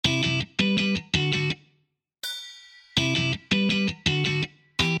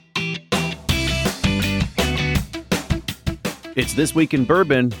It's This Week in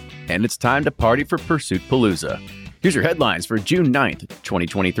Bourbon, and it's time to party for Pursuit Palooza. Here's your headlines for June 9th,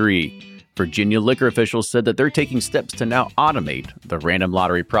 2023. Virginia liquor officials said that they're taking steps to now automate the random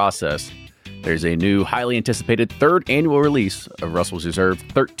lottery process. There's a new, highly anticipated third annual release of Russell's Reserve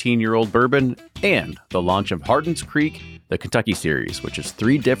 13-year-old bourbon, and the launch of Hardin's Creek, the Kentucky series, which is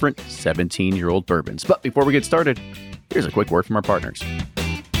 3 different 17-year-old bourbons. But before we get started, here's a quick word from our partners.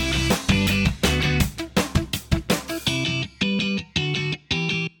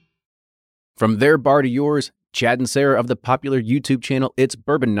 From their bar to yours, Chad and Sarah of the popular YouTube channel It's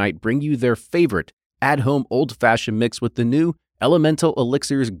Bourbon Night bring you their favorite at-home old-fashioned mix with the new Elemental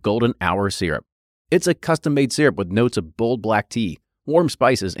Elixir's Golden Hour Syrup. It's a custom-made syrup with notes of bold black tea, warm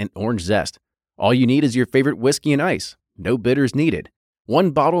spices, and orange zest. All you need is your favorite whiskey and ice. No bitters needed.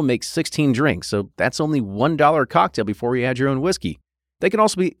 One bottle makes 16 drinks, so that's only $1 a cocktail before you add your own whiskey. They can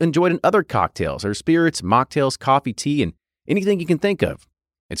also be enjoyed in other cocktails or spirits, mocktails, coffee, tea, and anything you can think of.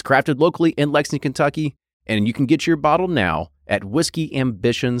 It's crafted locally in Lexington, Kentucky, and you can get your bottle now at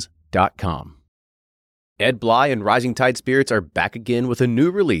whiskeyambitions.com. Ed Bly and Rising Tide Spirits are back again with a new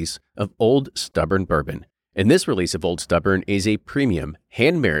release of Old Stubborn Bourbon. And this release of Old Stubborn is a premium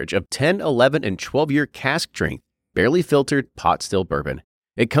hand marriage of 10, 11, and 12-year cask strength, barely filtered pot still bourbon.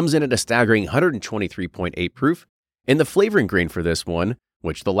 It comes in at a staggering 123.8 proof, and the flavoring grain for this one,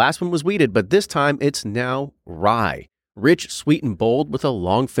 which the last one was wheated, but this time it's now rye. Rich, sweet, and bold with a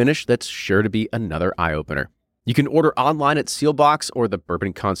long finish that's sure to be another eye-opener. You can order online at Sealbox or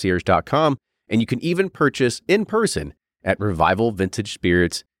thebourbonconcierge.com, and you can even purchase in person at Revival Vintage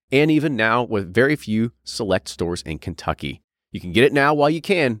Spirits, and even now with very few select stores in Kentucky. You can get it now while you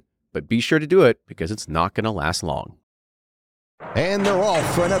can, but be sure to do it because it's not going to last long. And they're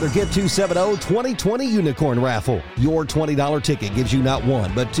off for another Get 270 2020 Unicorn Raffle. Your $20 ticket gives you not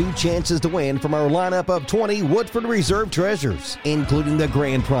one, but 2 chances to win from our lineup of 20 Woodford Reserve treasures, including the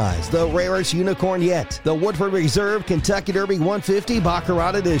grand prize, the rarest unicorn yet, the Woodford Reserve Kentucky Derby 150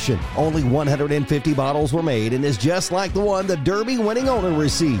 Baccarat Edition. Only 150 bottles were made and is just like the one the Derby winning owner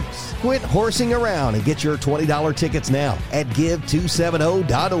receives. Quit horsing around and get your $20 tickets now at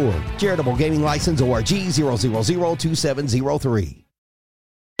give270.org. Charitable Gaming License ORG 0002703. Hey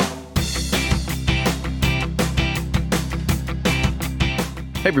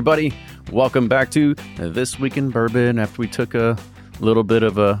everybody, welcome back to This Week in Bourbon. After we took a little bit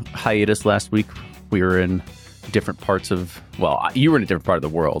of a hiatus last week, we were in different parts of, well, you were in a different part of the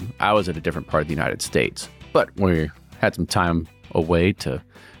world. I was in a different part of the United States. But we had some time away to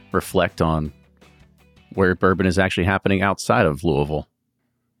reflect on where bourbon is actually happening outside of Louisville.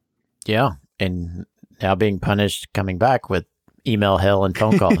 Yeah, and now being punished coming back with email hell and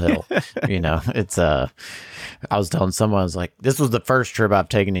phone call hell. It's I was telling someone, I was like, this was the first trip I've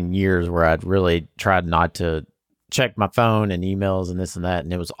taken in years where I'd really tried not to check my phone and emails and this and that,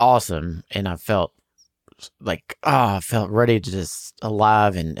 and it was awesome. And I felt like, I felt ready to just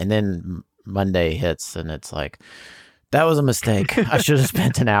alive. And then Monday hits, and it's like, that was a mistake. I should have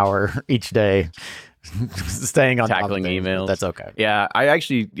spent an hour each day staying on tackling emails. That's okay. Yeah, I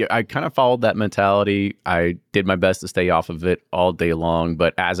kind of followed that mentality. I did my best to stay off of it all day long,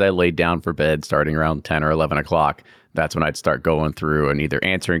 but as I laid down for bed starting around 10 or 11 o'clock, that's when I'd start going through and either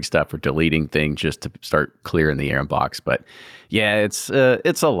answering stuff or deleting things just to start clearing the inbox. But yeah, it's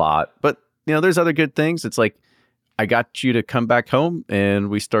a lot. But there's other good things. It's like I got you to come back home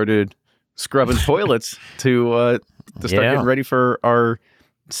and we started scrubbing toilets to start getting ready for our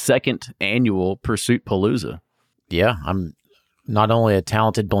second annual Pursuit Palooza. Yeah, I'm not only a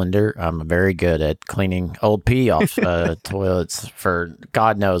talented blender, I'm very good at cleaning old pee off toilets for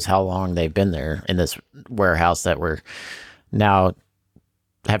God knows how long they've been there in this warehouse that we're now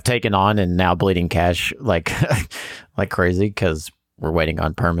have taken on and now bleeding cash like crazy because we're waiting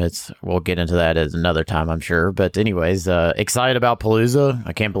on permits. We'll get into that at another time, I'm sure. But anyways, excited about Palooza.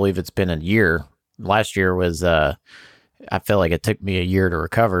 I can't believe it's been a year. Last year was I feel like it took me a year to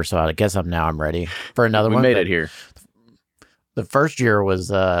recover, so I guess I'm ready for another one. We made it here. The first year was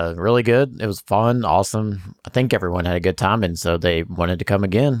really good. It was fun, awesome. I think everyone had a good time, and so they wanted to come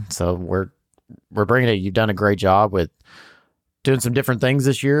again. So we're bringing it. You've done a great job with doing some different things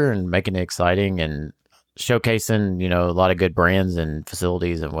this year and making it exciting and showcasing, a lot of good brands and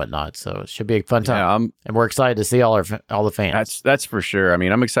facilities and whatnot. So it should be a fun time. Yeah, and we're excited to see all the fans. That's for sure. I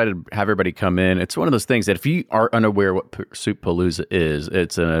mean, I'm excited to have everybody come in. It's one of those things that if you are unaware what Pursuit Palooza is,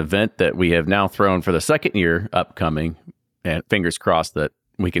 it's an event that we have now thrown for the second year upcoming, and fingers crossed that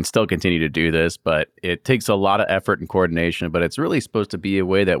we can still continue to do this, but it takes a lot of effort and coordination, but it's really supposed to be a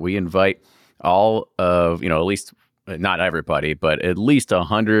way that we invite all of, at least not everybody, but at least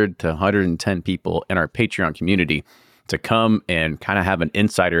 100 to 110 people in our Patreon community to come and kind of have an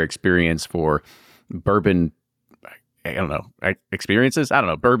insider experience for bourbon. I don't know, experiences. I don't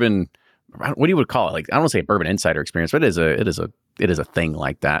know, bourbon. What do you would call it? Like, I don't want to say a bourbon insider experience, but it is a thing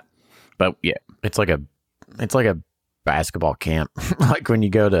like that. But yeah, it's like a basketball camp, like when you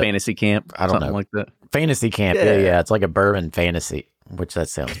go to fantasy camp. I don't know, like that. Fantasy camp. Yeah. It's like a bourbon fantasy, which that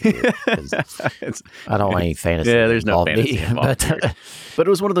sounds weird. I don't want any fantasy. Yeah, there's no fantasy involved. But it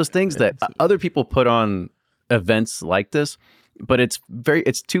was one of those things that other people put on events like this, but it's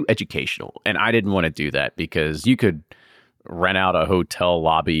too educational, and I didn't want to do that because you could rent out a hotel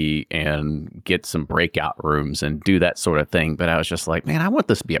lobby and get some breakout rooms and do that sort of thing. But I was just like, man, I want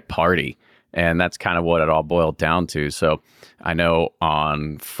this to be a party. And that's kind of what it all boiled down to. So I know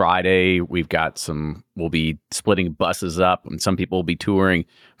on Friday, we'll be splitting buses up, and some people will be touring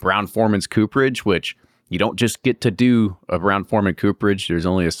Brown-Forman's cooperage, which you don't just get to do a Brown-Forman cooperage. There's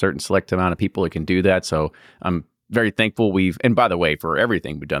only a certain select amount of people that can do that. So I'm very thankful and by the way, for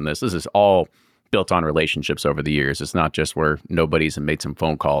everything we've done this is all built on relationships over the years. It's not just where nobody's and made some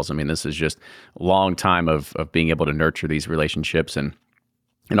phone calls. I mean, this is just a long time of being able to nurture these relationships and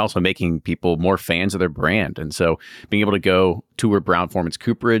also making people more fans of their brand. And so being able to go tour Brown-Forman's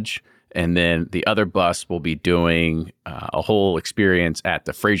cooperage, and then the other bus will be doing a whole experience at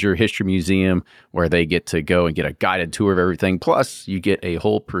the Fraser History Museum, where they get to go and get a guided tour of everything. Plus, you get a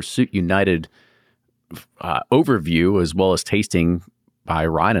whole Pursuit United overview as well as tasting by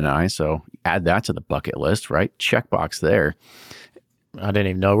Ryan and I. So add that to the bucket list, right? Checkbox there. I didn't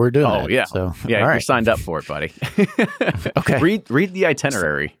even know we were doing that. Oh, yeah. So, yeah, all right. You're signed up for it, buddy. Okay. Read the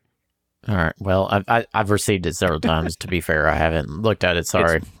itinerary. All right. Well, I've received it several times. To be fair, I haven't looked at it.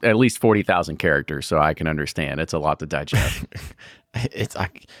 Sorry. It's at least 40,000 characters, so I can understand. It's a lot to digest.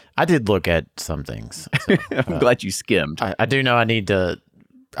 I did look at some things. So, I'm glad you skimmed. I do know I need to.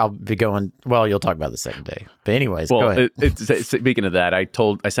 I'll be going. Well, you'll talk about the second day. But anyways, go ahead. Speaking of that, I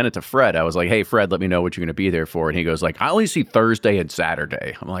sent it to Fred. I was like, "Hey, Fred, let me know what you're going to be there for." And he goes, "Like, I only see Thursday and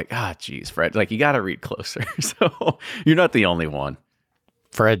Saturday." I'm like, geez, Fred. Like, you got to read closer. So you're not the only one.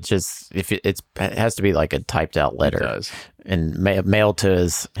 Fred just it has to be like a typed out letter. It does. And mailed to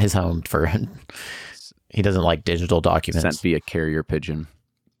his home for. He doesn't like digital documents. Sent via carrier pigeon.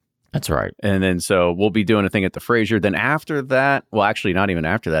 That's right. And then so we'll be doing a thing at the Fraser. Then after that, well, actually not even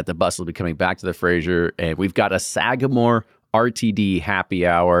after that, the bus will be coming back to the Fraser, and we've got a Sagamore RTD happy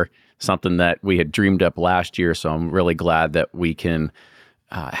hour, something that we had dreamed up last year. So I'm really glad that we can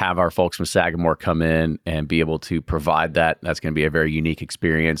have our folks from Sagamore come in and be able to provide that. That's going to be a very unique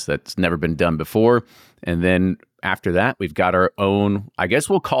experience that's never been done before. And then after that, we've got our own, I guess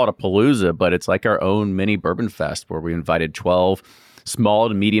we'll call it a Palooza, but it's like our own mini bourbon fest where we invited 12 small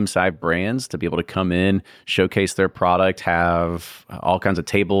to medium-sized brands to be able to come in, showcase their product, have all kinds of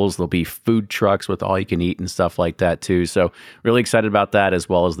tables. There'll be food trucks with all you can eat and stuff like that too. So really excited about that, as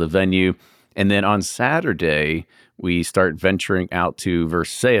well as the venue. And then on Saturday, we start venturing out to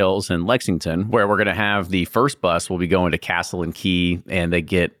Versailles in Lexington, where we're going to have the first bus will be going to Castle and Key, and they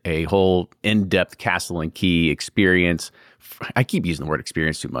get a whole in-depth Castle and Key experience. I keep using the word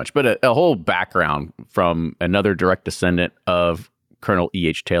experience too much, but a whole background from another direct descendant of Colonel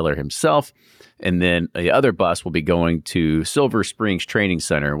E.H. Taylor himself. And then the other bus will be going to Silver Springs Training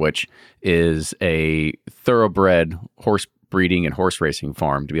Center, which is a thoroughbred horse breeding and horse racing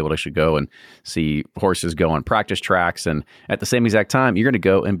farm, to be able to actually go and see horses go on practice tracks. And at the same exact time, you're going to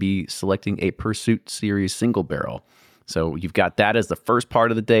go and be selecting a Pursuit Series single barrel. So you've got that as the first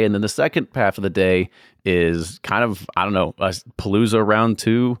part of the day. And then the second half of the day is kind of, I don't know, a Palooza round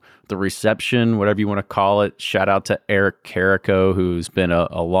 2, the reception, whatever you want to call it. Shout out to Eric Carrico, who's been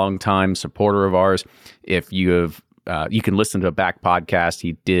a long-time supporter of ours. If you have, you can listen to a back podcast.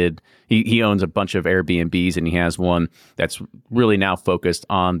 He owns a bunch of Airbnbs, and he has one that's really now focused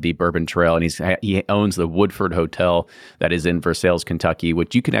on the Bourbon Trail. And he owns the Woodford Hotel that is in Versailles, Kentucky,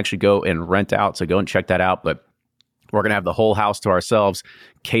 which you can actually go and rent out. So go and check that out. But we're going to have the whole house to ourselves,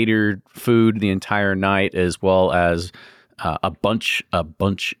 catered food the entire night, as well as a bunch of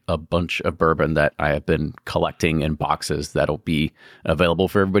bourbon that I have been collecting in boxes that'll be available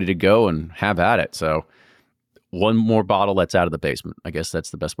for everybody to go and have at it. So one more bottle that's out of the basement. I guess that's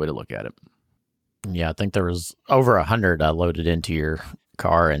the best way to look at it. Yeah, I think there was over 100 loaded into your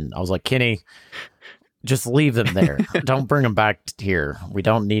car, and I was like, Kenny, just leave them there. Don't bring them back here. We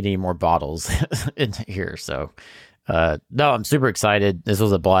don't need any more bottles in here. So, no, I'm super excited. This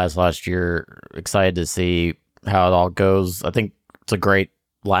was a blast last year. Excited to see how it all goes. I think it's a great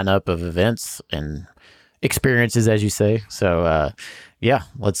lineup of events and experiences, as you say. So, yeah,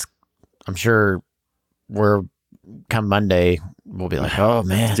 I'm sure we're come Monday, we'll be like, oh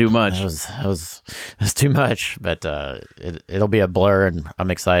man, too much. That was too much. But it'll be a blur, and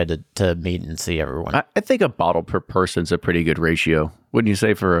I'm excited to meet and see everyone. I think a bottle per person's a pretty good ratio. Wouldn't you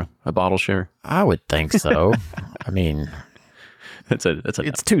say for a bottle share? I would think so. I mean,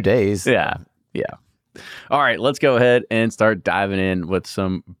 it's 2 days. Yeah. All right, let's go ahead and start diving in with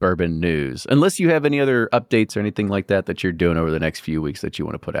some bourbon news. Unless you have any other updates or anything like that you're doing over the next few weeks that you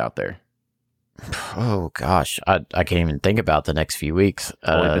want to put out there. Oh gosh, I can't even think about the next few weeks.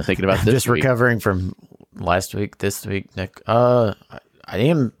 I've been thinking about this just week. Recovering from last week, this week, next. I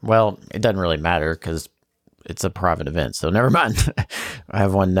am. Well, it doesn't really matter because it's a private event, so never mind. I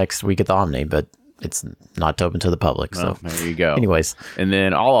have one next week at the Omni, but it's not open to the public. So there you go. Anyways, and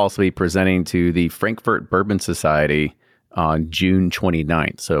then I'll also be presenting to the Frankfurt Bourbon Society on June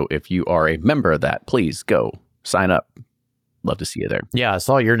 29th. So if you are a member of that, please go sign up. Love to see you there. Yeah, I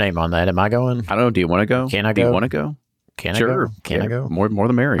saw your name on that. Am I going? I don't know. Do you want to go? Can I go? go? Do you want to go? Can sure. I go? Can I go? More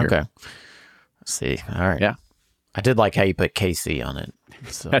the merrier. Okay. Let's see. All right. Yeah. I did like how you put KC on it.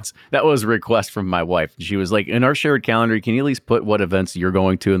 So. That was a request from my wife. She was like, in our shared calendar, can you at least put what events you're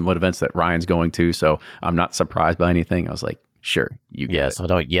going to and what events that Ryan's going to? So I'm not surprised by anything. I was like, sure. So I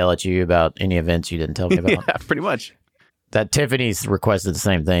don't yell at you about any events you didn't tell me about. Yeah, pretty much. That Tiffany's requested the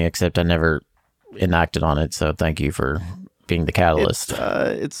same thing, except I never enacted on it. So thank you for being the catalyst.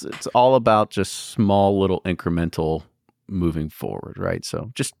 It's all about just small little incremental moving forward, right?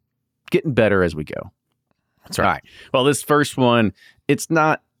 So just getting better as we go. That's right. All right. Well, this first one, it's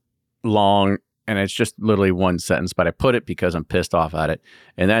not long and it's just literally one sentence, but I put it because I'm pissed off at it.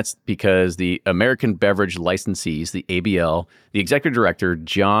 And that's because the American Beverage Licensees, the ABL, the executive director,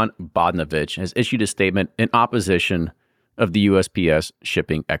 John Bodnovich, has issued a statement in opposition of the USPS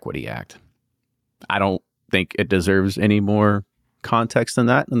Shipping Equity Act. I don't think it deserves any more context than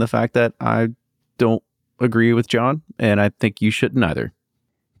that, and the fact that I don't agree with John, and I think you shouldn't either.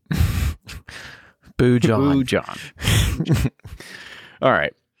 Boo, John. Boo, John. All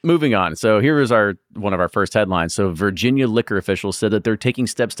right, moving on. So here is one of our first headlines. So Virginia liquor officials said that they're taking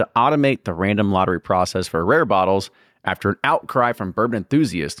steps to automate the random lottery process for rare bottles after an outcry from bourbon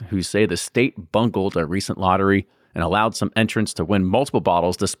enthusiasts who say the state bungled a recent lottery and allowed some entrants to win multiple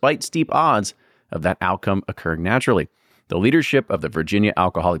bottles despite steep odds of that outcome occurring naturally. The leadership of the Virginia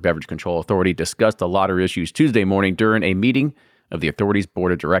Alcoholic Beverage Control Authority discussed the lottery issues Tuesday morning during a meeting of the authority's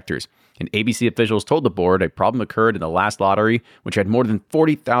board of directors. And ABC officials told the board a problem occurred in the last lottery, which had more than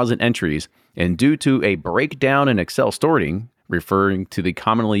 40,000 entries, and due to a breakdown in Excel sorting, referring to the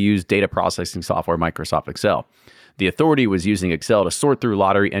commonly used data processing software Microsoft Excel. The authority was using Excel to sort through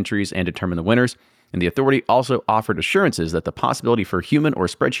lottery entries and determine the winners, and the authority also offered assurances that the possibility for human or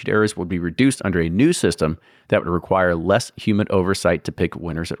spreadsheet errors would be reduced under a new system that would require less human oversight to pick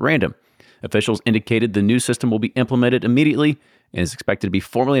winners at random. Officials indicated the new system will be implemented immediately and is expected to be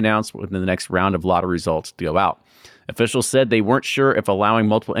formally announced within the next round of lottery results to go out. Officials said they weren't sure if allowing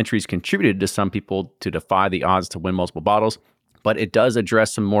multiple entries contributed to some people to defy the odds to win multiple bottles, but it does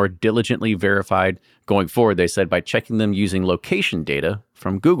address some more diligently verified going forward, they said, by checking them using location data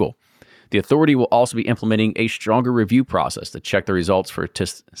from Google. The authority will also be implementing a stronger review process to check the results for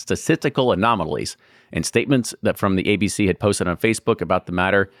statistical anomalies. And statements that from the ABC had posted on Facebook about the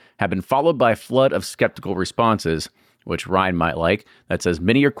matter have been followed by a flood of skeptical responses, which Ryan might like, that says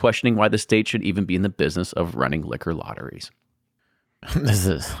many are questioning why the state should even be in the business of running liquor lotteries. This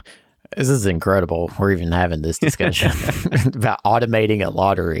is incredible. We're even having this discussion about automating a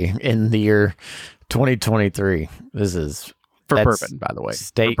lottery in the year 2023. This is for bourbon, by the way.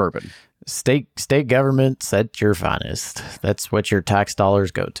 State for bourbon. State governments at your finest. That's what your tax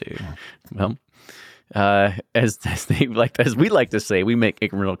dollars go to. Well, as we like to say, we make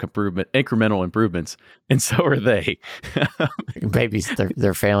incremental improvements, and so are they. Babies,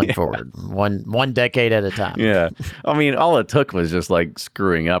 they're failing forward one decade at a time. Yeah, I mean, all it took was just like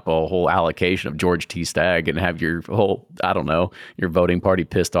screwing up a whole allocation of George T. Stagg and have your whole, I don't know, your voting party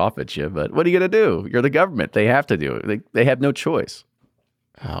pissed off at you. But what are you gonna do? You're the government; they have to do it. They have no choice.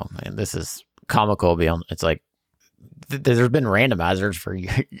 Oh man, this is comical. It's like there's been randomizers for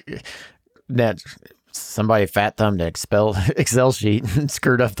that. Somebody fat thumbed an Excel sheet and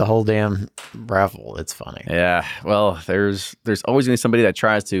screwed up the whole damn raffle. It's funny. Yeah. Well, there's always going to be somebody that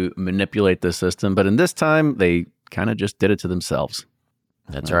tries to manipulate the system, but in this time, they kind of just did it to themselves.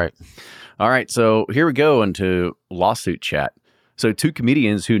 That's right. All right. So here we go into lawsuit chat. So 2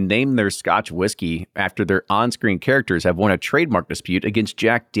 comedians who named their Scotch whiskey after their on-screen characters have won a trademark dispute against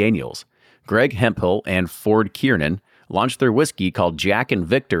Jack Daniels. Greg Hemphill and Ford Kiernan launched their whiskey called Jack and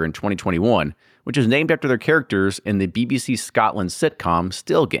Victor in 2021, which is named after their characters in the BBC Scotland sitcom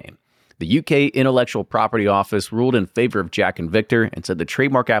Still Game. The UK Intellectual Property Office ruled in favor of Jack and Victor and said the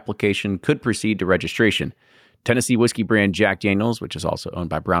trademark application could proceed to registration. Tennessee whiskey brand Jack Daniels, which is also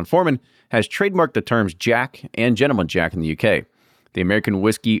owned by Brown-Forman, has trademarked the terms Jack and Gentleman Jack in the UK. The American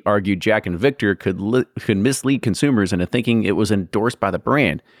whiskey argued Jack and Victor could mislead consumers into thinking it was endorsed by the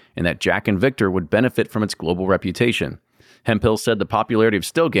brand and that Jack and Victor would benefit from its global reputation. Hemphill said the popularity of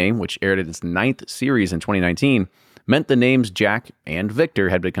Still Game, which aired its 9th series in 2019, meant the names Jack and Victor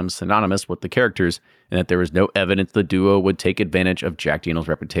had become synonymous with the characters and that there was no evidence the duo would take advantage of Jack Daniels'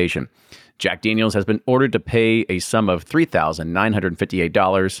 reputation. Jack Daniels has been ordered to pay a sum of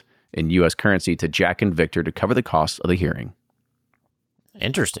 $3,958 in U.S. currency to Jack and Victor to cover the costs of the hearing.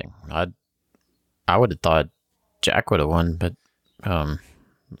 Interesting. I would have thought Jack would have won, but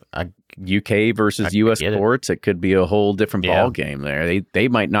UK versus U.S. courts, it could be a whole different ball game there. They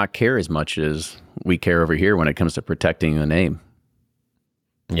might not care as much as we care over here when it comes to protecting the name.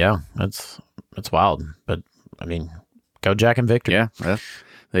 Yeah, that's wild. But I mean, go Jack and Victor. Yeah,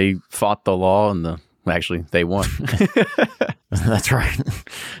 they fought the law and actually they won. That's right.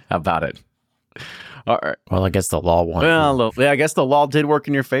 How about it? All right. Well, I guess the law won. Well, I guess the law did work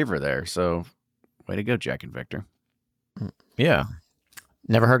in your favor there. So, way to go, Jack and Victor. Yeah.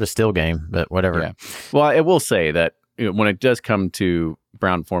 Never heard of Still Game, but whatever. Yeah. Well, I will say that when it does come to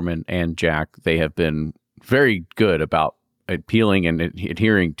Brown-Forman and Jack, they have been very good about appealing and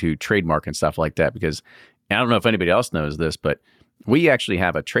adhering to trademark and stuff like that. Because I don't know if anybody else knows this, but we actually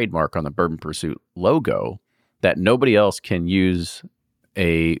have a trademark on the Bourbon Pursuit logo that nobody else can use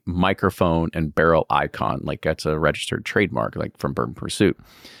a microphone and barrel icon. Like that's a registered trademark, like from Bourbon Pursuit.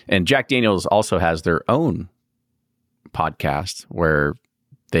 And Jack Daniels also has their own podcast where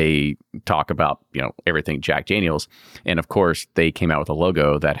they talk about, everything Jack Daniels. And of course, they came out with a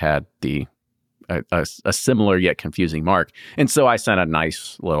logo that had a similar yet confusing mark. And so I sent a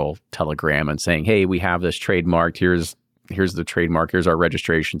nice little telegram and saying, hey, we have this trademark. Here's the trademark. Here's our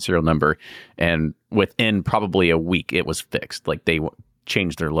registration serial number. And within probably a week, it was fixed. Like they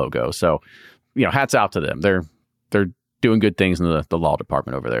changed their logo. So, hats out to them. They're doing good things in the law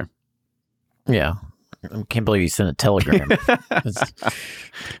department over there. Yeah. I can't believe you sent a telegram.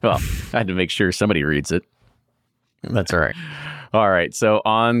 Well, I had to make sure somebody reads it. That's all right. All right. So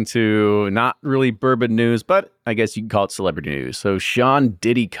on to not really bourbon news, but I guess you can call it celebrity news. So Sean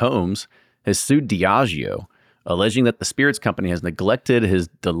Diddy Combs has sued Diageo, alleging that the spirits company has neglected his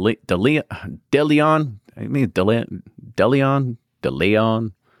DeLeon, I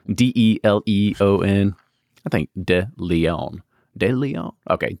think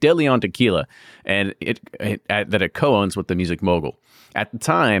De Leon Tequila, and that it co-owns with the music mogul. At the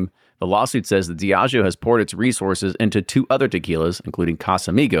time, the lawsuit says that Diageo has poured its resources into 2 other tequilas, including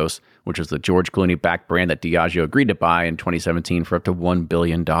Casamigos, which is the George Clooney-backed brand that Diageo agreed to buy in 2017 for up to $1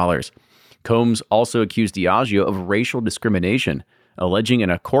 billion. Combs also accused Diageo of racial discrimination, alleging in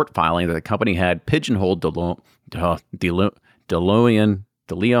a court filing that the company had pigeonholed De Leon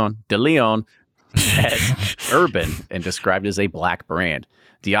as urban and described as a black brand.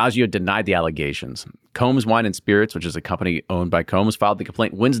 Diageo denied the allegations. Combs Wine and Spirits, which is a company owned by Combs, filed the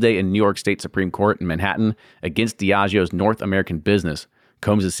complaint Wednesday in New York State Supreme Court in Manhattan against Diageo's North American business.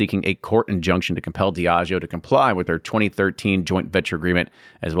 Combs is seeking a court injunction to compel Diageo to comply with their 2013 joint venture agreement,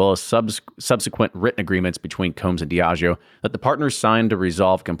 as well as subsequent written agreements between Combs and Diageo that the partners signed to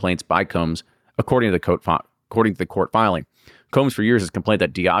resolve complaints by Combs, according to the court filing. Combs for years has complained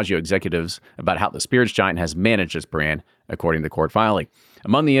that Diageo executives about how the spirits giant has managed its brand, according to the court filing.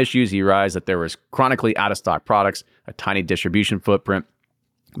 Among the issues, he raised that there was chronically out-of-stock products, a tiny distribution footprint,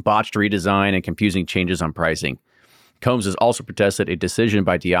 botched redesign, and confusing changes on pricing. Combs has also protested a decision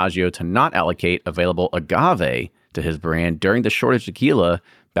by Diageo to not allocate available agave to his brand during the shortage of tequila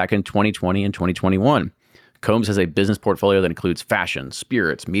back in 2020 and 2021. Combs has a business portfolio that includes fashion,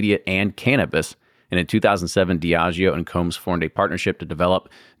 spirits, media, and cannabis. And in 2007, Diageo and Combs formed a partnership to develop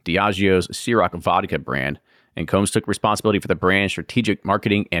Diageo's Ciroc vodka brand. And Combs took responsibility for the brand's strategic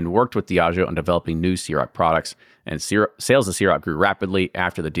marketing and worked with Diageo on developing new Ciroc products. And sales of Ciroc grew rapidly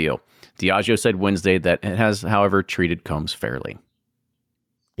after the deal. Diageo said Wednesday that it has, however, treated Combs fairly.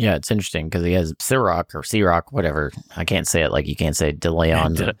 Yeah, it's interesting because he has Ciroc, whatever. I can't say it like you can't say De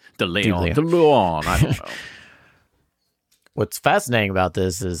Leon. De Leon. I don't know. What's fascinating about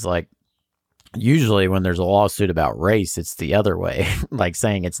this is like, usually when there's a lawsuit about race, it's the other way, like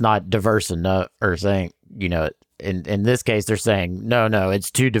saying it's not diverse enough, or saying, in this case, they're saying, no, it's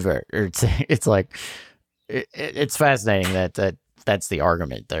too diverse. Or it's like, it's fascinating that that's the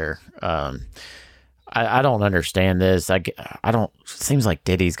argument there. I don't understand this. I don't. Seems like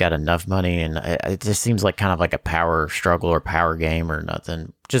Diddy's got enough money, and it just seems like kind of like a power struggle or power game or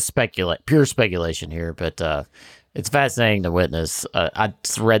nothing. Just pure speculation here, but it's fascinating to witness. I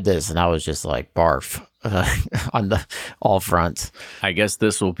read this and I was just like barf on all fronts. I guess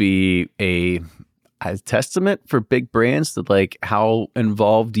this will be a testament for big brands to like how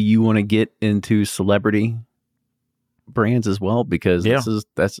involved do you want to get into celebrity brands as well, because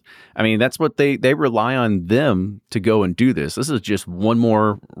that's what they rely on them to go and do this. This is just one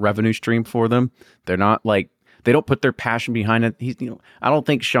more revenue stream for them. They're not like, they don't put their passion behind it. I don't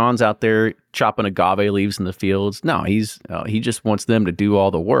think Sean's out there chopping agave leaves in the fields. No, he just wants them to do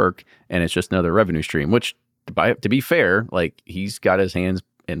all the work, and it's just another revenue stream, which to be fair, like he's got his hands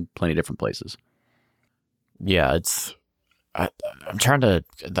in plenty of different places. Yeah, I'm trying to,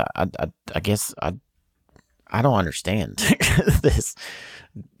 I guess I don't understand this.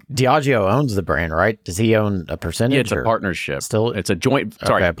 Diageo owns the brand, right? Does he own a percentage? Yeah, it's a partnership. Still, it's a joint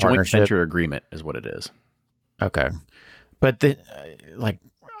venture agreement is what it is. Okay. But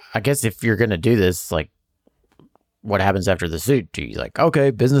I guess if you're going to do this, like, what happens after the suit? Do you like, okay,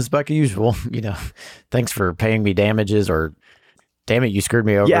 business back as usual, thanks for paying me damages, or damn it, you screwed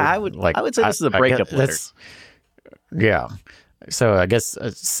me over. Yeah, I would say this is a breakup letter. Yeah. So I guess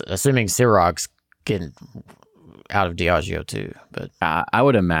assuming Ciroc's getting out of Diageo too, but I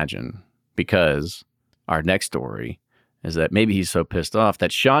would imagine, because our next story is that maybe he's so pissed off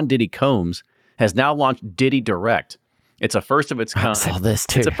that Sean Diddy Combs has now launched Diddy Direct. It's a first of its kind. I saw this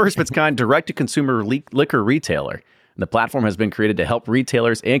too. It's a first of its kind direct-to-consumer liquor retailer. The platform has been created to help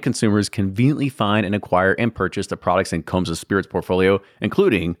retailers and consumers conveniently find and acquire and purchase the products in Combs' spirits portfolio,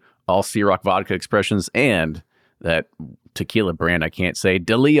 including all Ciroc vodka expressions and that tequila brand I can't say,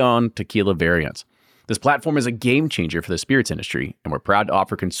 De Leon tequila variants. This platform is a game changer for the spirits industry, and we're proud to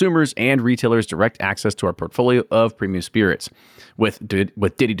offer consumers and retailers direct access to our portfolio of premium spirits. With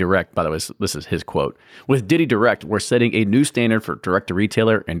Diddy Direct, by the way, this is his quote. With Diddy Direct, we're setting a new standard for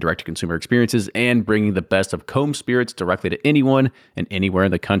direct-to-retailer and direct-to-consumer experiences and bringing the best of Combs spirits directly to anyone and anywhere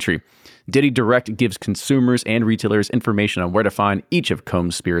in the country. Diddy Direct gives consumers and retailers information on where to find each of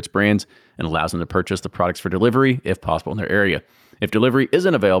Combs spirits brands and allows them to purchase the products for delivery, if possible, in their area. If delivery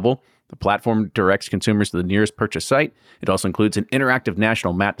isn't available, the platform directs consumers to the nearest purchase site. It also includes an interactive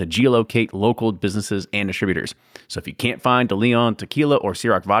national map to geolocate local businesses and distributors. So if you can't find De Leon tequila or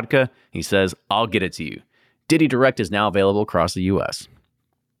Ciroc vodka, he says, I'll get it to you. Diddy Direct is now available across the U.S.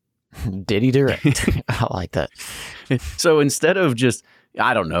 Diddy Direct. I like that. So instead of just,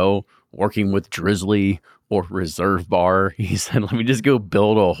 I don't know, working with Drizzly or Reserve Bar, he said, let me just go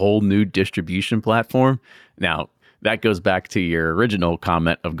build a whole new distribution platform. Now, that goes back to your original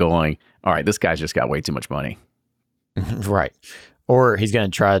comment of going, all right, this guy's just got way too much money. Right. Or he's going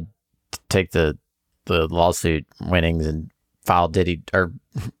to try to take the lawsuit winnings and file Diddy or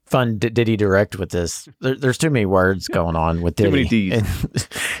fund Diddy Direct with this. There's too many words going on with Diddy. Too many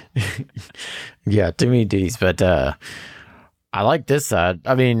Ds. Yeah, too many Ds. But I like this side.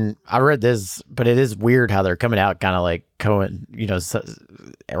 I mean, I read this, but it is weird how they're coming out kind of like right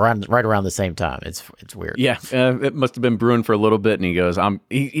around the same time. It's weird. Yeah, it must have been brewing for a little bit, and he goes,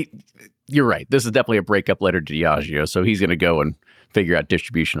 you're right. This is definitely a breakup letter to Diageo, so he's going to go and figure out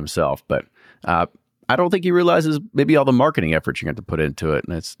distribution himself. But I don't think he realizes maybe all the marketing efforts you're going to put into it,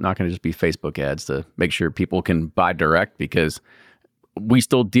 and it's not going to just be Facebook ads to make sure people can buy direct, because we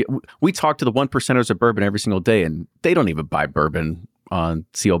still we talk to the 1%ers of bourbon every single day, and they don't even buy bourbon on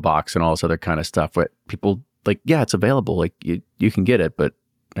seal box and all this other kind of stuff. But people like, yeah, it's available. Like you can get it, but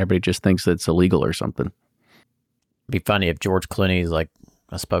everybody just thinks that it's illegal or something. It'd be funny if George Clooney's like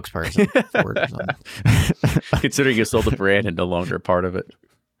a spokesperson for it or something. Considering you sold the brand and no longer a part of it.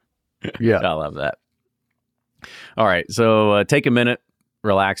 Yeah. I love that. All right. So take a minute,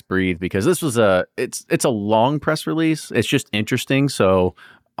 relax, breathe, because this was it's a long press release. It's just interesting. So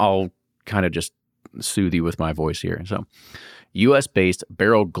I'll kind of just soothe you with my voice here. So US-based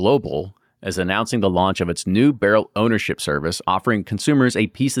Barrel Global is announcing the launch of its new barrel ownership service, offering consumers a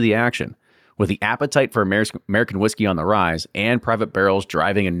piece of the action. With the appetite for American whiskey on the rise and private barrels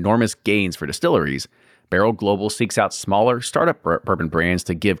driving enormous gains for distilleries, Barrel Global seeks out smaller startup bourbon brands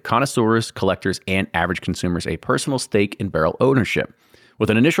to give connoisseurs, collectors, and average consumers a personal stake in barrel ownership. With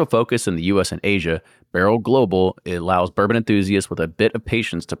an initial focus in the US and Asia, Barrel Global allows bourbon enthusiasts with a bit of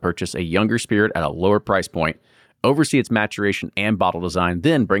patience to purchase a younger spirit at a lower price point, oversee its maturation and bottle design,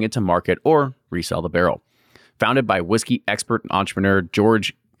 then bring it to market or resell the barrel. Founded by whiskey expert and entrepreneur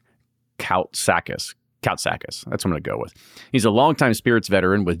George Kautsakis. That's what I'm going to go with. He's a longtime spirits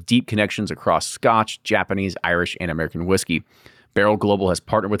veteran with deep connections across Scotch, Japanese, Irish, and American whiskey. Barrel Global has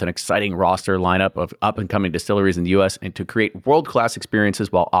partnered with an exciting roster lineup of up-and-coming distilleries in the U.S. and to create world-class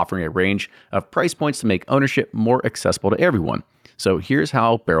experiences while offering a range of price points to make ownership more accessible to everyone. So here's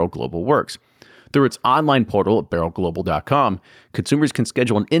how Barrel Global works. Through its online portal at barrelglobal.com, consumers can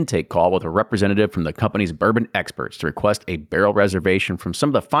schedule an intake call with a representative from the company's bourbon experts to request a barrel reservation from some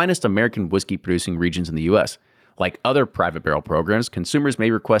of the finest American whiskey-producing regions in the U.S. Like other private barrel programs, consumers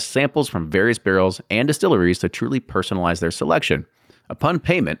may request samples from various barrels and distilleries to truly personalize their selection. Upon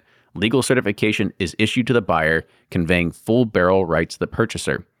payment, legal certification is issued to the buyer, conveying full barrel rights to the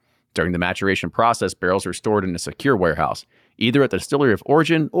purchaser. During the maturation process, barrels are stored in a secure warehouse, either at the distillery of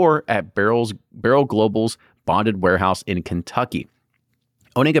origin or at Barrel Global's bonded warehouse in Kentucky.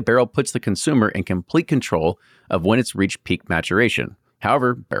 Owning a barrel puts the consumer in complete control of when it's reached peak maturation.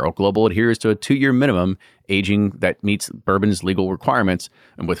 However, Barrel Global adheres to a 2-year minimum aging that meets bourbon's legal requirements,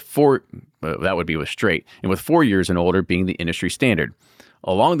 and with 4 years and older being the industry standard.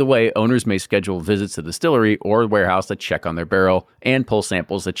 Along the way, owners may schedule visits to the distillery or warehouse to check on their barrel and pull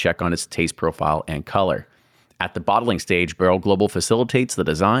samples to check on its taste profile and color. At the bottling stage, Barrel Global facilitates the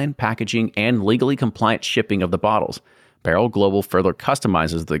design, packaging, and legally compliant shipping of the bottles. Barrel Global further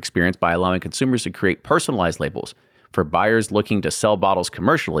customizes the experience by allowing consumers to create personalized labels. For buyers looking to sell bottles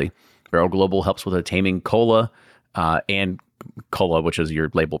commercially, Barrel Global helps with obtaining COLA, which is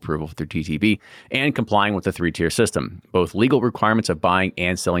your label approval through TWiB, and complying with the 3-tier system, both legal requirements of buying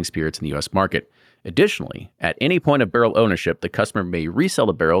and selling spirits in the U.S. market. Additionally, at any point of barrel ownership, the customer may resell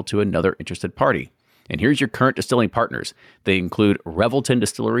the barrel to another interested party. And here's your current distilling partners. They include Revelton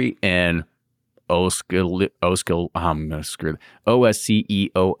Distillery and Osceola, Iowa.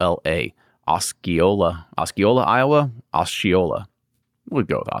 We'll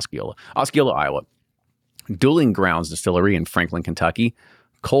go with Osceola, Iowa. Dueling Grounds Distillery in Franklin, Kentucky.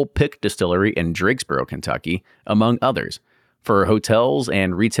 Cole Pick Distillery in Drakesboro, Kentucky, among others. For hotels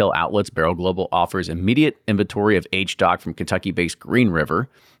and retail outlets, Barrel Global offers immediate inventory of aged stock from Kentucky-based Green River,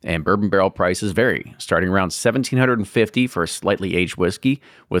 and bourbon barrel prices vary, starting around $1,750 for a slightly aged whiskey,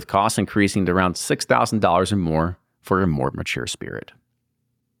 with costs increasing to around $6,000 or more for a more mature spirit.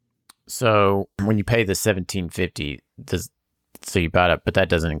 So when you pay the $1,750, so you buy it, but that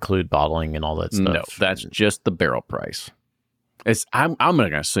doesn't include bottling and all that stuff. No, that's just the barrel price. I'm going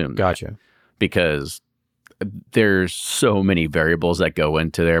to assume Gotcha. That because there's so many variables that go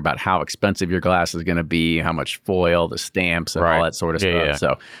into there about how expensive your glass is going to be, how much foil, the stamps, and all that sort of stuff. Yeah.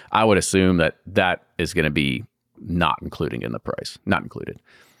 So I would assume that is going to be not including in the price, not included.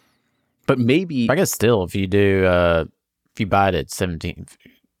 But maybe I guess still, if you do, if you buy it at 17,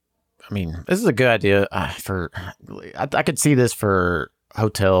 I mean, this is a good idea I could see this for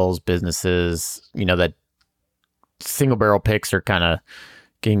hotels, businesses. You know, that single barrel picks are kind of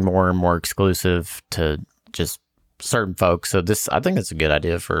getting more and more exclusive to just certain folks. So I think it's a good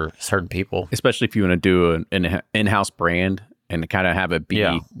idea for certain people, especially if you want to do an in-house brand and kind of have it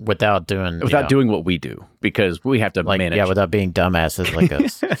be without doing what we do, because we have to manage. Yeah, without being dumbasses like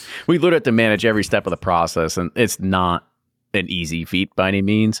us. We literally have to manage every step of the process, and it's not an easy feat by any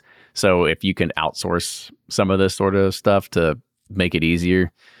means. So if you can outsource some of this sort of stuff to make it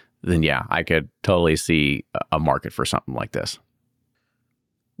easier, then yeah, I could totally see a market for something like this.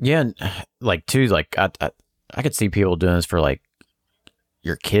 Yeah, and I could see people doing this for like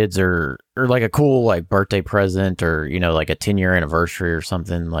your kids or like a cool like birthday present, or you know, like a 10-year anniversary or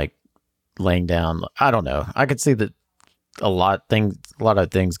something, like laying down. I don't know. I could see that a lot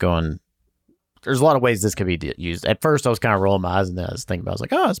of things going. There's a lot of ways this could be used. At first, I was kind of rolling my eyes, and then I was thinking about it. I was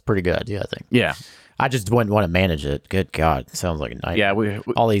like, oh, that's a pretty good idea, I think. Yeah. I just wouldn't want to manage it. Good God. It sounds like a nightmare. Yeah. We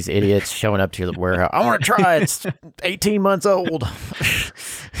all these idiots showing up to the warehouse. I want to try it. It's 18 months old.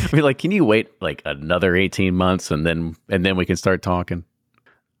 We're like, can you wait like another 18 months and then we can start talking?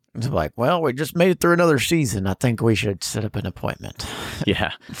 It's like, well, we just made it through another season. I think we should set up an appointment.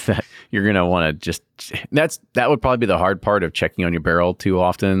 Yeah. You're going to want to that would probably be the hard part of checking on your barrel too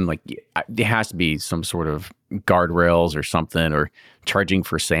often. Like, there has to be some sort of guardrails or something, or charging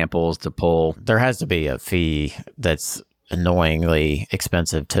for samples to pull. There has to be a fee that's annoyingly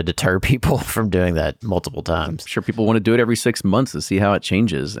expensive to deter people from doing that multiple times. I'm sure people want to do it every 6 months to see how it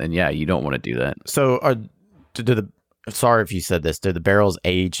changes. And yeah, you don't want to do that. So sorry if you said this, do the barrels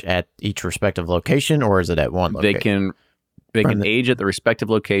age at each respective location, or is it at one location? They can age at the respective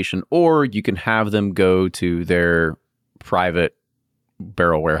location, or you can have them go to their private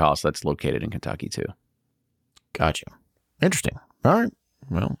barrel warehouse that's located in Kentucky too. Gotcha. Interesting. All right.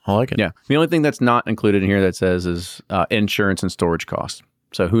 Well, I like it. Yeah. The only thing that's not included in here that says is insurance and storage costs.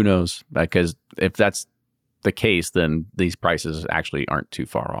 So who knows? Because if that's the case, then these prices actually aren't too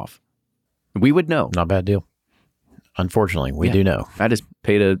far off. We would know. Not a bad deal. Unfortunately, we do know. I just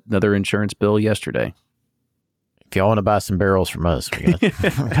paid another insurance bill yesterday. If y'all want to buy some barrels from us, we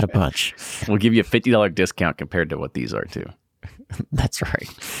got a bunch. We'll give you a $50 discount compared to what these are, too. That's right.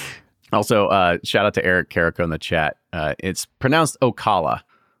 Also, shout out to Eric Carrico in the chat. It's pronounced Ocala.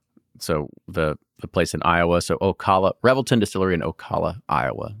 So the place in Iowa. So Ocala, Revelton Distillery in Ocala,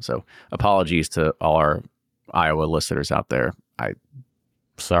 Iowa. So apologies to all our Iowa listeners out there.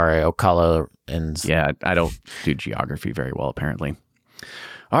 Sorry, Ocala Yeah, I don't do geography very well, apparently.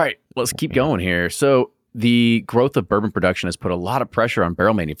 All right, let's keep going here. So the growth of bourbon production has put a lot of pressure on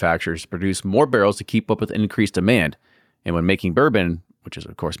barrel manufacturers to produce more barrels to keep up with increased demand. And when making bourbon, which is,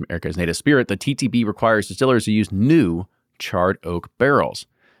 of course, America's native spirit, the TTB requires distillers to use new charred oak barrels.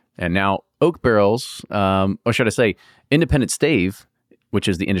 And now oak barrels, or should I say, Independent Stave, which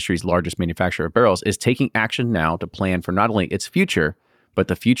is the industry's largest manufacturer of barrels, is taking action now to plan for not only its future, but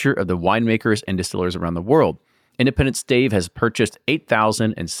the future of the winemakers and distillers around the world. Independent Stave has purchased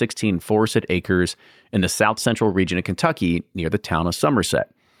 8,016 forested acres in the south central region of Kentucky near the town of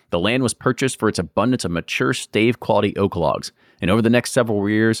Somerset. The land was purchased for its abundance of mature stave quality oak logs. And over the next several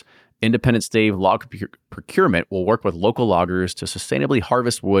years, Independent Stave log procurement will work with local loggers to sustainably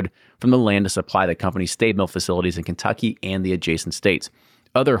harvest wood from the land to supply the company's stave mill facilities in Kentucky and the adjacent states.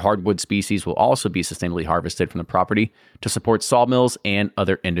 Other hardwood species will also be sustainably harvested from the property to support sawmills and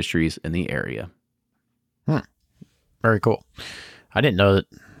other industries in the area. Very cool. I didn't know that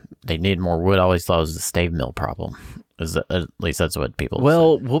they need more wood. I always thought it was the stave mill problem. At least that's what people say.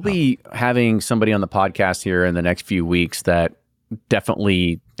 We'll be having somebody on the podcast here in the next few weeks that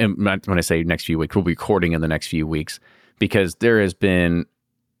definitely, and when I say next few weeks, we'll be recording in the next few weeks, because there has been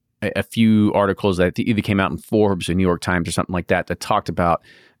a few articles that either came out in Forbes or New York Times or something like that talked about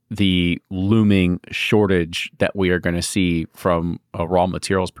the looming shortage that we are going to see from a raw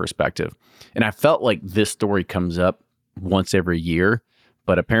materials perspective. And I felt like this story comes up once every year,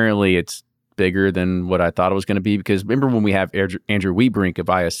 but apparently it's bigger than what I thought it was going to be, because remember when we have Andrew Wiebrink of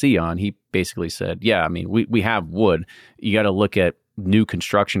ISC on, he basically said, yeah, I mean, we have wood. You got to look at new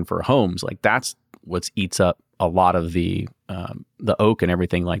construction for homes. Like that's what eats up a lot of the oak and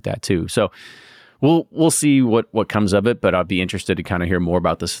everything like that too. So we'll see what comes of it, but I'd be interested to kind of hear more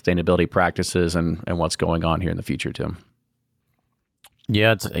about the sustainability practices and what's going on here in the future, Tim.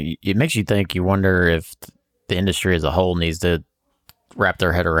 Yeah, it makes you think. You wonder if the industry as a whole needs to wrap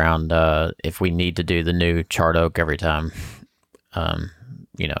their head around if we need to do the new charred oak every time.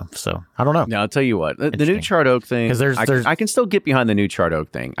 So I don't know. Now I'll tell you what, the new charred oak thing, because I can still get behind the new charred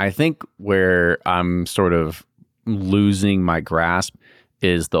oak thing. I think where I'm sort of losing my grasp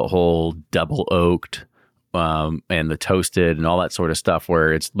is the whole double oaked and the toasted and all that sort of stuff,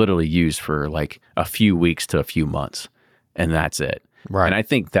 where it's literally used for like a few weeks to a few months, and that's it. Right. And I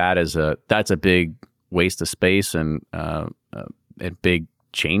think that's a big waste of space and a big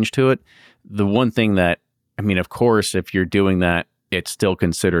change to it. The one thing that, I mean, of course, if you're doing that, it's still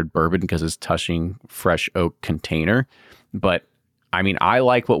considered bourbon because it's touching fresh oak container. But I mean, I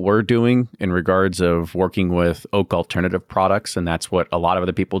like what we're doing in regards of working with oak alternative products, and that's what a lot of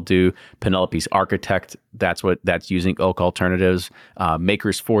other people do. Penelope's Architect, that's using oak alternatives.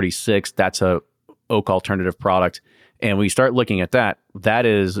 Maker's 46, that's a oak alternative product. And we start looking at that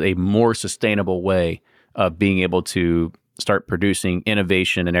is a more sustainable way of being able to start producing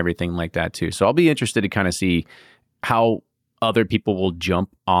innovation and everything like that too. So I'll be interested to kind of see how other people will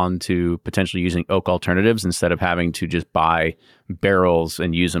jump onto potentially using oak alternatives instead of having to just buy barrels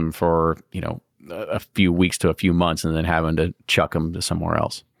and use them for, a few weeks to a few months and then having to chuck them to somewhere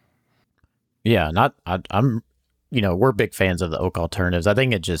else. Yeah, I'm we're big fans of the oak alternatives. I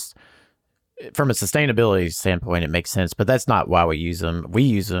think it just, from a sustainability standpoint, it makes sense, but that's not why we use them. We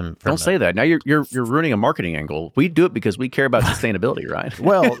use them. Don't say that. Now you're ruining a marketing angle. We do it because we care about sustainability, right?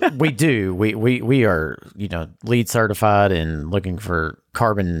 Well, we do. We are, LEED certified and looking for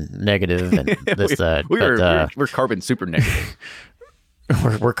carbon negative and this that. We're carbon super negative.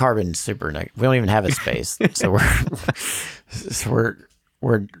 we're carbon super negative. We don't even have a space, so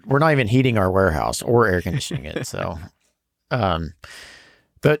we're not even heating our warehouse or air conditioning it. So,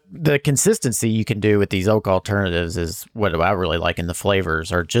 But the consistency you can do with these oak alternatives is what I really like, and the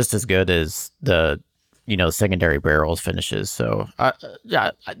flavors are just as good as the, secondary barrels finishes. So I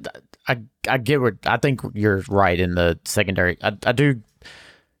get what, I think you're right in the secondary. I do,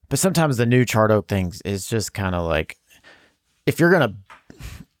 but sometimes the new charred oak things is just kind of like, if you're going to,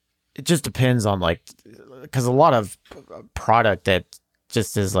 it just depends on because a lot of product that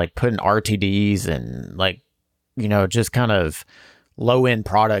just is like putting RTDs and just kind of low-end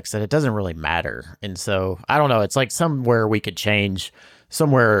products that it doesn't really matter. And so I don't know, it's like somewhere we could change,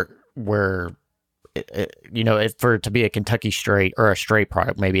 somewhere where for it to be a Kentucky straight or a straight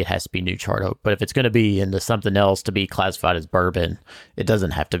product, maybe it has to be new charred oak. But if it's going to be into something else to be classified as bourbon, it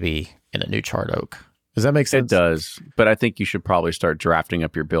doesn't have to be in a new charred oak. Does that make sense? It does, but I think you should probably start drafting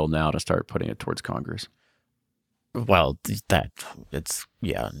up your bill now to start putting it towards Congress. Well,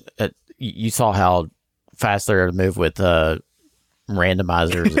 you saw how fast they're to move with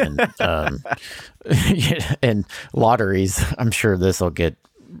randomizers and and lotteries. I'm sure this will get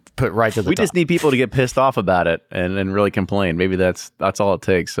put right to the top. We just need people to get pissed off about it and really complain. Maybe that's all it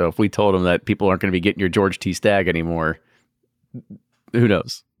takes. So if we told them that people aren't going to be getting your George T. Stagg anymore, who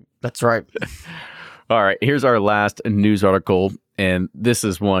knows? That's right. All right, here's our last news article, and this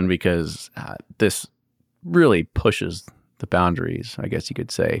is one because this really pushes the boundaries, I guess you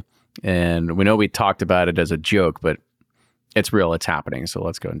could say. And we know we talked about it as a joke, but it's real, it's happening. So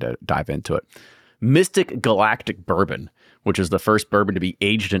let's go and dive into it. Mystic Galactic Bourbon, which is the first bourbon to be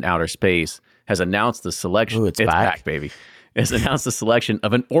aged in outer space, has announced the selection. Ooh, it's back, baby. Has announced the selection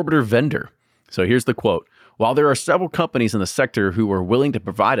of an orbiter vendor. So here's the quote. While there are several companies in the sector who are willing to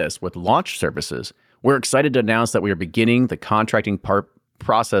provide us with launch services, we're excited to announce that we are beginning the contracting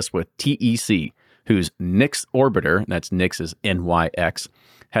process with TEC, whose Nyx orbiter, that's Nyx is NYX,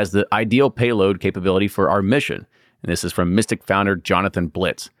 has the ideal payload capability for our mission. And this is from Mystic founder Jonathan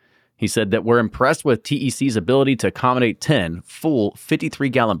Blitz. He said that we're impressed with TEC's ability to accommodate 10 full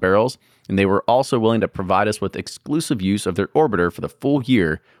 53-gallon barrels, and they were also willing to provide us with exclusive use of their orbiter for the full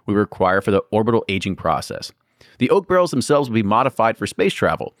year we require for the orbital aging process. The oak barrels themselves will be modified for space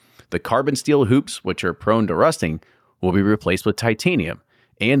travel. The carbon steel hoops, which are prone to rusting, will be replaced with titanium,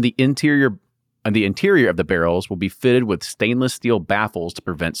 and the interior of the barrels will be fitted with stainless steel baffles to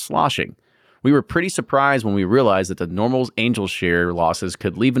prevent sloshing. We were pretty surprised when we realized that the Normal's Angel Share losses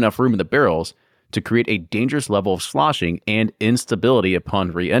could leave enough room in the barrels to create a dangerous level of sloshing and instability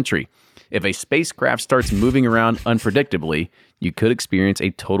upon re-entry. If a spacecraft starts moving around unpredictably, you could experience a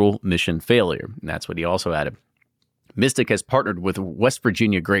total mission failure. And that's what he also added. Mystic has partnered with West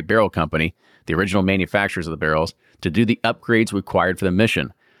Virginia Great Barrel Company, the original manufacturers of the barrels, to do the upgrades required for the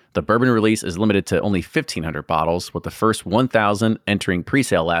mission. The bourbon release is limited to only 1,500 bottles, with the first 1,000 entering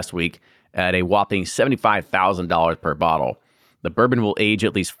presale last week at a whopping $75,000 per bottle. The bourbon will age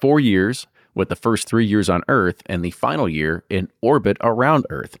at least 4 years, with the first 3 years on Earth and the final year in orbit around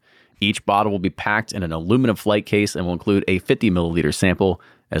Earth. Each bottle will be packed in an aluminum flight case and will include a 50 milliliter sample,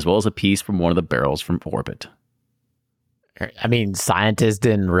 as well as a piece from one of the barrels from orbit. I mean, scientists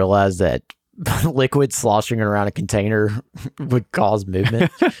didn't realize that liquid sloshing around a container would cause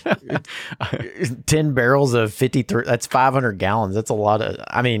movement. 10 barrels of 53, that's 500 gallons. That's a lot of,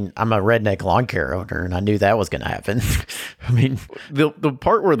 I mean, I'm a redneck lawn care owner and I knew that was going to happen. I mean, the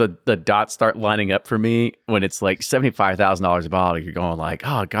part where the dots start lining up for me when it's like $75,000 a bottle, you're going like,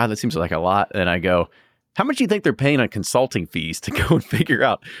 oh God, that seems like a lot. And I go, how much do you think they're paying on consulting fees to go and figure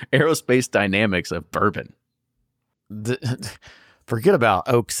out aerospace dynamics of bourbon? Forget about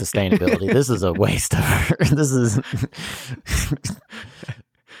oak sustainability. This is a waste of this is.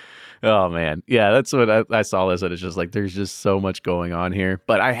 Oh man. Yeah, that's what I saw this and it's just like, there's just so much going on here,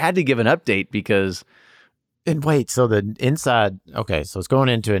 but I had to give an update because. And wait, so the inside, okay, so it's going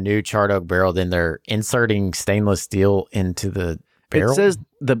into a new charred oak barrel, then they're inserting stainless steel into the barrel? It says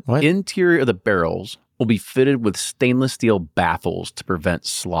the interior of the barrels will be fitted with stainless steel baffles to prevent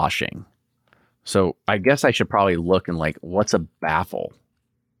sloshing. So I guess I should probably look and like, what's a baffle?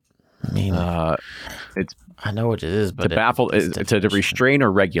 I mean, it's I know what it is, but the baffle is to restrain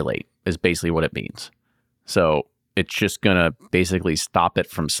or regulate is basically what it means. So it's just gonna basically stop it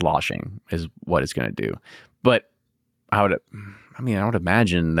from sloshing is what it's gonna do. But I would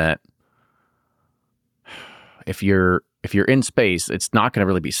imagine that if you're in space, it's not gonna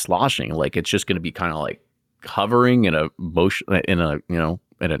really be sloshing. Like it's just gonna be kind of like hovering in a motion in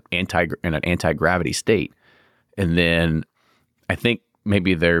an anti-gravity state. And then I think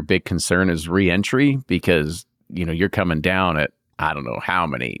maybe their big concern is re-entry because, you're coming down at, I don't know how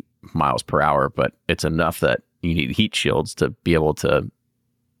many miles per hour, but it's enough that you need heat shields to be able to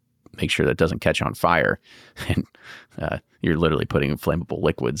make sure that it doesn't catch on fire. And you're literally putting flammable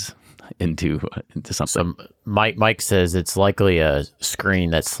liquids into something. So Mike says it's likely a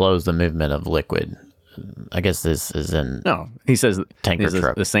screen that slows the movement of liquid. I guess this is in no. He says tanker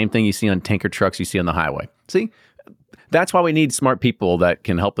truck. The same thing you see on tanker trucks you see on the highway. See, that's why we need smart people that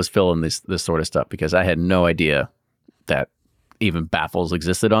can help us fill in this sort of stuff. Because I had no idea that even baffles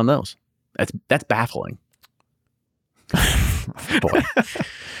existed on those. That's baffling. Boy.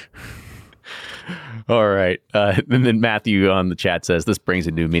 All right, and then Matthew on the chat says this brings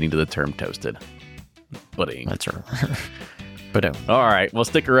a new meaning to the term toasted. Buddy. That's right. But All right, well,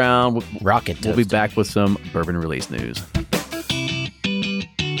 stick around. rocket We'll be back with some bourbon release news.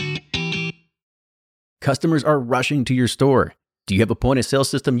 Customers are rushing to your store. Do you have a point of sale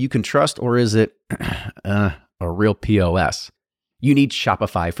system you can trust, or is it a real POS? You need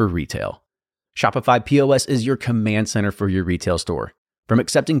Shopify for retail. Shopify POS is your command center for your retail store. From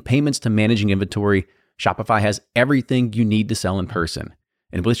accepting payments to managing inventory, Shopify has everything you need to sell in person.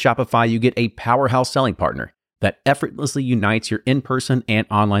 And with Shopify, you get a powerhouse selling partner that effortlessly unites your in-person and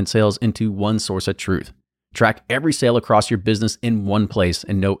online sales into one source of truth. Track every sale across your business in one place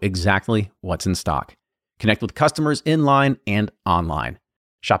and know exactly what's in stock. Connect with customers in line and online.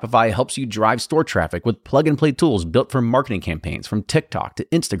 Shopify helps you drive store traffic with plug-and-play tools built for marketing campaigns from TikTok to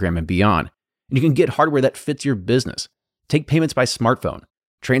Instagram and beyond. And you can get hardware that fits your business. Take payments by smartphone.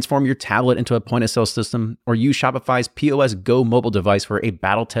 Transform your tablet into a point-of-sale system, or use Shopify's POS Go mobile device for a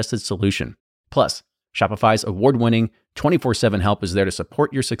battle-tested solution. Plus, Shopify's award-winning 24/7 help is there to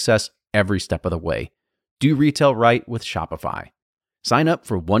support your success every step of the way. Do retail right with Shopify. Sign up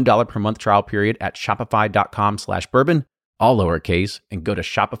for $1 per month trial period at shopify.com/bourbon, all lowercase, and go to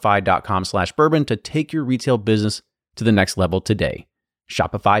shopify.com/bourbon to take your retail business to the next level today.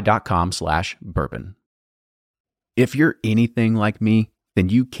 Shopify.com/bourbon. If you're anything like me, then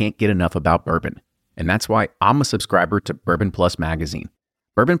you can't get enough about bourbon. And that's why I'm a subscriber to Bourbon Plus magazine.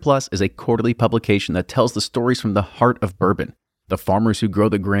 Bourbon Plus is a quarterly publication that tells the stories from the heart of bourbon, the farmers who grow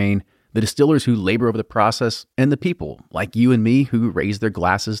the grain, the distillers who labor over the process, and the people like you and me who raise their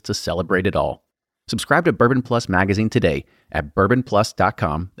glasses to celebrate it all. Subscribe to Bourbon Plus magazine today at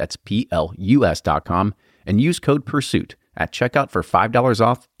bourbonplus.com, that's PLUS.com, and use code PURSUIT at checkout for $5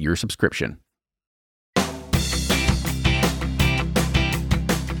 off your subscription.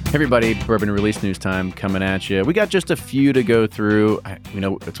 Hey everybody, Bourbon Release News time coming at you. We got just a few to go through. You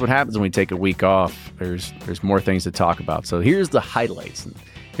know, it's what happens when we take a week off. There's more things to talk about. So here's the highlights.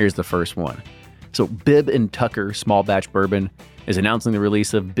 Here's the first one. So Bibb and Tucker Small Batch Bourbon is announcing the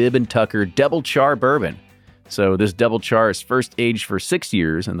release of Bibb and Tucker Double Char Bourbon. So this Double Char is first aged for 6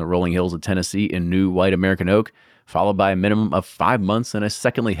 years in the rolling hills of Tennessee in new white American oak, followed by a minimum of 5 months in a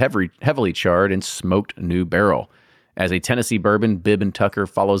secondly heavily charred and smoked new barrel. As a Tennessee bourbon, Bibb and Tucker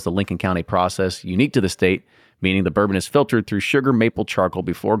follows the Lincoln County process unique to the state, meaning the bourbon is filtered through sugar maple charcoal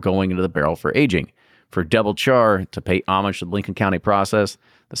before going into the barrel for aging. For Double Char, to pay homage to the Lincoln County process,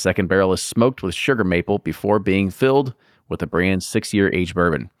 the second barrel is smoked with sugar maple before being filled with the brand's 6-year aged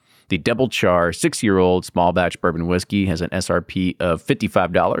bourbon. The Double Char 6-year-old small batch bourbon whiskey has an SRP of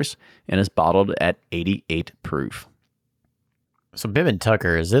 $55 and is bottled at 88 proof. So Bibb and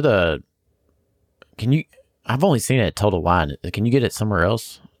Tucker, is it a... I've only seen it at Total Wine. Can you get it somewhere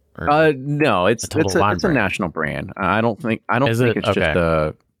else? No, it's a national brand. I don't think it's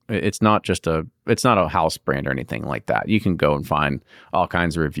okay. It's not a house brand or anything like that. You can go and find all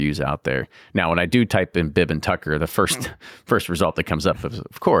kinds of reviews out there. Now, when I do type in Bibb and Tucker, the first result that comes up is,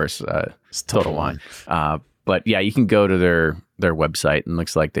 of course, it's Total Wine. But yeah, you can go to their website, and it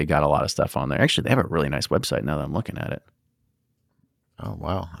looks like they got a lot of stuff on there. Actually, they have a really nice website now that I'm looking at it. Oh,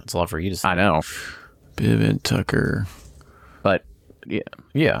 wow. That's a lot for you to say. I know. Bibb and Tucker. But yeah.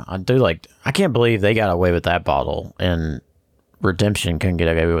 Yeah, I can't believe they got away with that bottle and Redemption couldn't get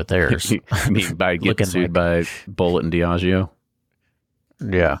away with theirs. You mean by getting sued by Bullitt and Diageo?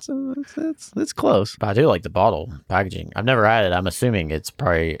 Yeah. So it's close. But I do like the bottle packaging. I've never had it. I'm assuming it's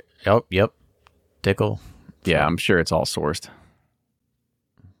probably, yep, Dickel. Yeah, I'm sure it's all sourced.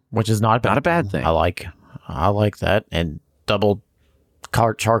 Which is not a bad thing. I like that. And double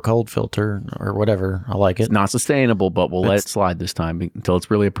charcoal filter or whatever. I like it. It's not sustainable, but we'll let it slide this time until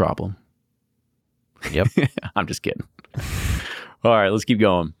it's really a problem. Yep. I'm just kidding. All right, let's keep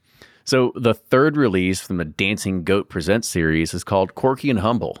going. So the third release from the Dancing Goat Presents series is called Corky and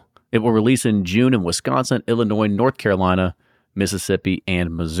Humble. It will release in June in Wisconsin, Illinois, North Carolina, Mississippi,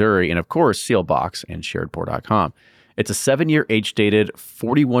 and Missouri, and of course, Sealbox and SharedPour.com. It's a 7-year age-dated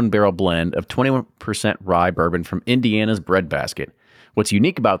 41-barrel blend of 21% rye bourbon from Indiana's Breadbasket. What's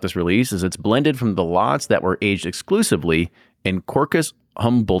unique about this release is it's blended from the lots that were aged exclusively in Quercus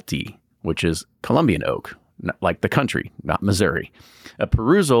Humboldti, which is Colombian oak, like the country, not Missouri. A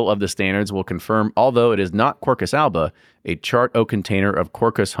perusal of the standards will confirm, although it is not Quercus alba, a chart oak container of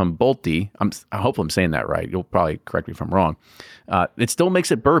Quercus Humboldti. I hope I'm saying that right. You'll probably correct me if I'm wrong. It still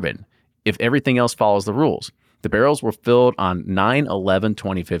makes it bourbon if everything else follows the rules. The barrels were filled on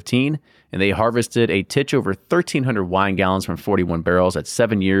 9/11/2015 and they harvested a titch over 1,300 wine gallons from 41 barrels at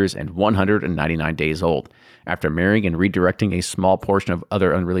 7 years and 199 days old. After marrying and redirecting a small portion of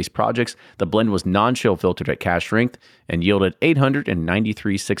other unreleased projects, the blend was non-chill filtered at cask strength and yielded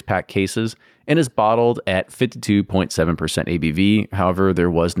 893 six-pack cases and is bottled at 52.7% ABV. However, there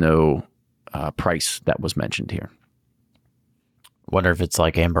was no price that was mentioned here. Wonder if it's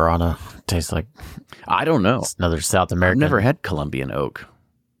like Amberana. Tastes like... I don't know. It's another South American. I've never had Colombian oak.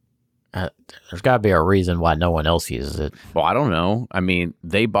 There's got to be a reason why no one else uses it. Well, I don't know. I mean,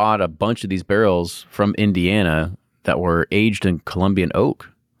 they bought a bunch of these barrels from Indiana that were aged in Colombian oak.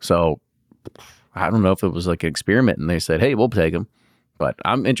 So I don't know if it was like an experiment and they said, hey, we'll take them. But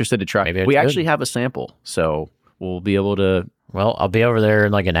I'm interested to try. We actually have a sample, so we'll be able to... Well, I'll be over there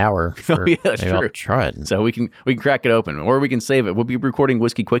in like an hour. Yeah, that's true. I'll try it. So we can crack it open, or we can save it. We'll be recording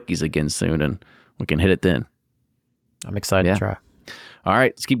Whiskey Quickies again soon, and we can hit it then. I'm excited to try. All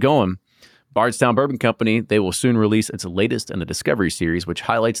right, let's keep going. Bardstown Bourbon Company, they will soon release its latest in the Discovery series, which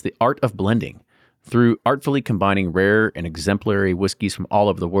highlights the art of blending. Through artfully combining rare and exemplary whiskeys from all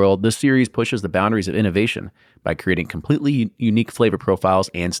over the world, this series pushes the boundaries of innovation by creating completely unique flavor profiles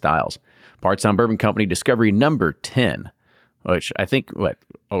and styles. Bardstown Bourbon Company Discovery number 10, which I think,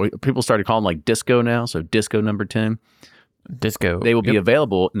 people started calling like Disco now, so Disco number 10. Disco. They will be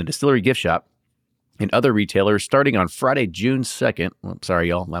available in the distillery gift shop and other retailers starting on Friday, June 2nd. Well, sorry,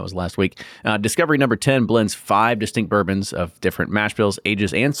 y'all, that was last week. Discovery number 10 blends 5 distinct bourbons of different mash bills,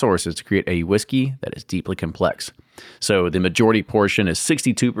 ages, and sources to create a whiskey that is deeply complex. So the majority portion is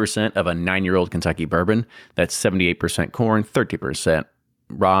 62% of a 9-year-old Kentucky bourbon. That's 78% corn, 30%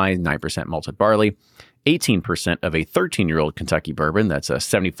 rye, 9% malted barley. 18% of a 13-year-old Kentucky bourbon. That's a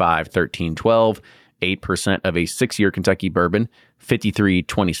 75, 13, 12. 8% of a 6-year Kentucky bourbon, 53,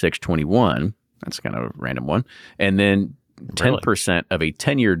 26, 21. That's kind of a random one. And then 10% of a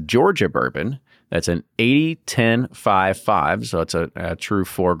 10-year Georgia bourbon. That's an 80, 10, 5, 5. So it's a true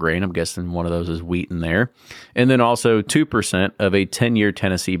 4 grain. I'm guessing one of those is wheat in there. And then also 2% of a 10-year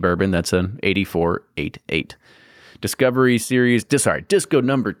Tennessee bourbon. That's an 84, 8, 8. Discovery series, Disco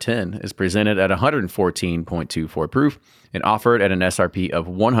number 10 is presented at 114.24 proof and offered at an SRP of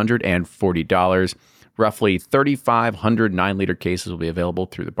 $140. Roughly 3,500 9-liter cases will be available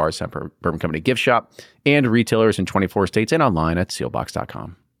through the Bardstown Bourbon Company gift shop and retailers in 24 states and online at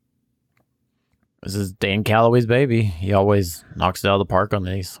sealbox.com. This is Dan Calloway's baby. He always knocks it out of the park on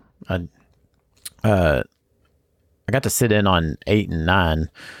these. I got to sit in on 8 and 9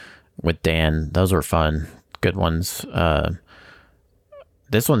 with Dan. Those were fun. Good ones.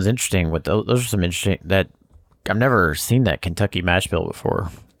 This one's interesting. With those are some interesting that I've never seen that Kentucky mash bill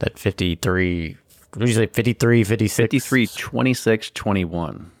before. That 53. What did you say? 53, 56? 53, 26,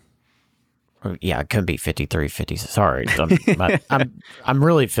 21. Yeah, it could be 53, 56. Sorry, I'm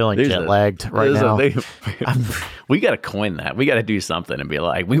really feeling jet lagged right now. We got to coin that. We got to do something and be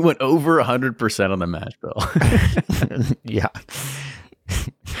like, we went over 100% on the mash bill. Yeah.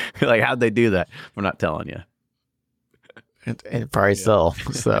 Like, how'd they do that? We're not telling you. And probably so.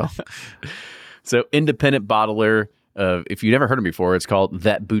 So independent bottler, if you've never heard of them before, it's called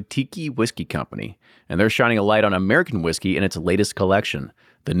That Boutique Whiskey Company. And they're shining a light on American whiskey in its latest collection.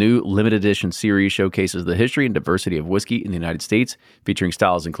 The new limited edition series showcases the history and diversity of whiskey in the United States, featuring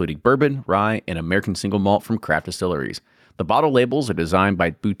styles including bourbon, rye, and American single malt from craft distilleries. The bottle labels are designed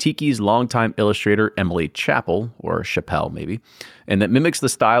by Boutique's longtime illustrator Emily Chappell, or Chappelle maybe, and that mimics the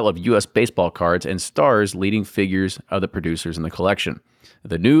style of U.S. baseball cards and stars leading figures of the producers in the collection.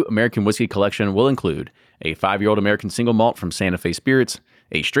 The new American whiskey collection will include a 5-year-old American single malt from Santa Fe Spirits,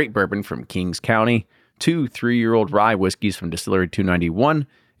 a straight bourbon from Kings County, 2 3-year-old rye whiskeys from Distillery 291,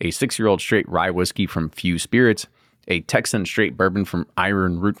 a 6-year-old straight rye whiskey from Few Spirits, a Texan straight bourbon from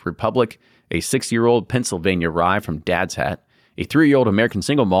Iron Root Republic, a 6-year-old Pennsylvania rye from Dad's Hat, a 3-year-old American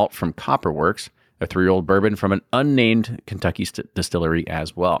single malt from Copperworks, a 3-year-old bourbon from an unnamed Kentucky distillery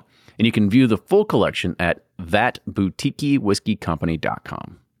as well. And you can view the full collection at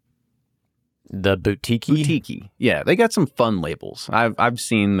thatboutiquewhiskeycompany.com. The Boutique? Boutique. Yeah, they got some fun labels. I've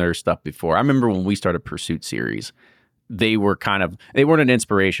seen their stuff before. I remember when we started Pursuit Series, they weren't an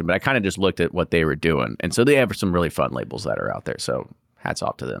inspiration, but I kind of just looked at what they were doing. And so they have some really fun labels that are out there. So hats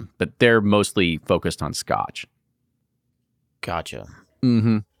off to them. But they're mostly focused on Scotch. Gotcha.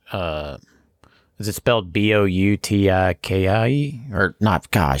 Mm-hmm. Is it spelled Boutikie? Or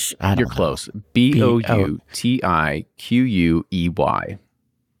not? Gosh, I don't know. You're close. Boutiquey.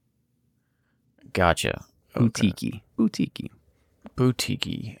 Gotcha. Okay. Boutique.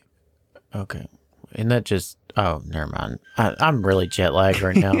 Boutique. Okay. isn't that just? Oh, never mind. I'm really jet lagged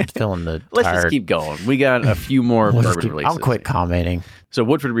right now. I'm feeling the Let's tired. just keep going. We got a few more bourbon releases. I'll quit commenting. So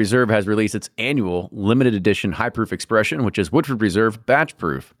Woodford Reserve has released its annual limited edition high proof expression, which is Woodford Reserve Batch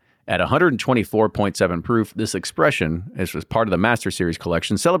Proof. At 124.7 proof, this expression, as part of the Master Series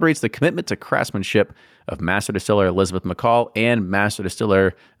collection, celebrates the commitment to craftsmanship of Master Distiller Elizabeth McCall and Master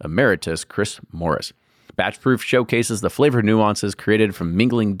Distiller Emeritus Chris Morris. Batch Proof showcases the flavor nuances created from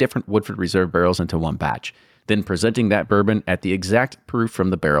mingling different Woodford Reserve barrels into one batch, then presenting that bourbon at the exact proof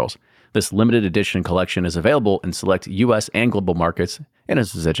from the barrels. This limited edition collection is available in select U.S. and global markets and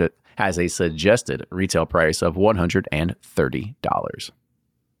has a suggested retail price of $130.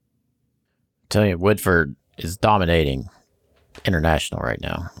 Tell you, Woodford is dominating international right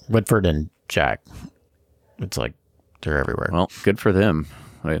now. Woodford and Jack. It's like they're everywhere. Well, good for them.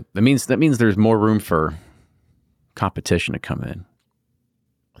 That means there's more room for competition to come in.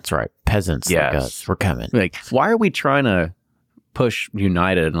 That's right. Peasants like us, we're coming. Like, why are we trying to push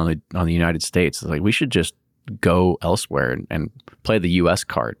United on the United States? It's like, we should just go elsewhere and play the U.S.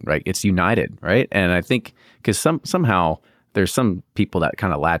 card, right? It's United, right? And I think because somehow there's some people that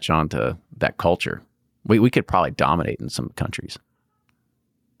kind of latch on to that culture. We could probably dominate in some countries.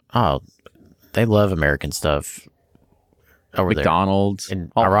 Oh, they love American stuff over McDonald's. there.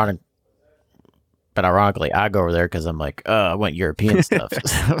 And ironically, I go over there because I'm like, I want European stuff.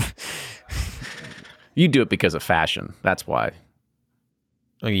 You do it because of fashion. That's why.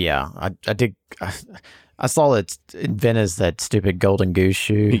 Yeah, I did. I saw that in Venice, that stupid golden goose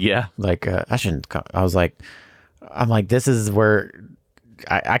shoe. Yeah. Like, I shouldn't. I'm like, this is where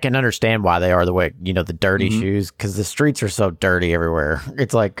I can understand why they are the way, the dirty shoes, because the streets are so dirty everywhere.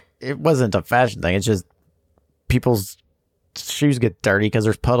 It's like, it wasn't a fashion thing. It's just people's shoes get dirty because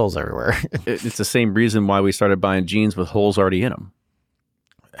there's puddles everywhere. It's the same reason why we started buying jeans with holes already in them.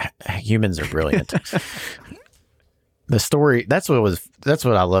 Humans are brilliant. The story, that's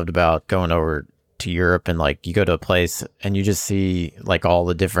what I loved about going over to Europe, and like you go to a place and you just see like all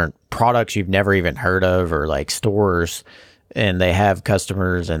the different products you've never even heard of, or like stores, and they have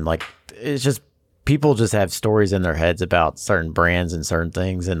customers, and like it's just people just have stories in their heads about certain brands and certain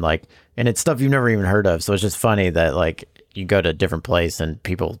things, and it's stuff you've never even heard of. So it's just funny that like you go to a different place and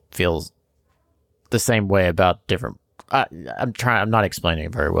people feel the same way about different. I'm not explaining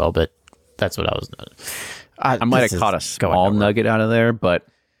it very well, but that's what I was. I might have caught a small nugget out of there, but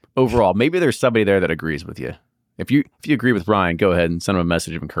overall, maybe there's somebody there that agrees with you. If you agree with Ryan, go ahead and send him a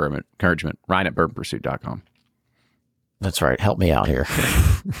message of encouragement. Ryan@bourbonpursuit.com. That's right. Help me out here. All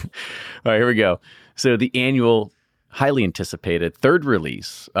right, here we go. So the annual, highly anticipated third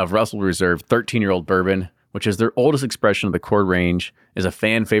release of Russell Reserve 13-year-old bourbon, which is their oldest expression of the core range, is a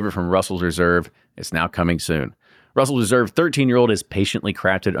fan favorite from Russell's Reserve. It's now coming soon. Russell Reserve 13-year-old is patiently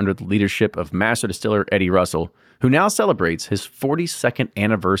crafted under the leadership of Master Distiller Eddie Russell, who now celebrates his 42nd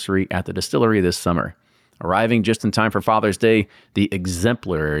anniversary at the distillery this summer. Arriving just in time for Father's Day, the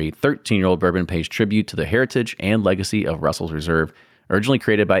exemplary 13-year-old bourbon pays tribute to the heritage and legacy of Russell's Reserve, originally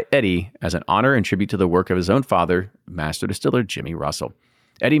created by Eddie as an honor and tribute to the work of his own father, Master Distiller Jimmy Russell.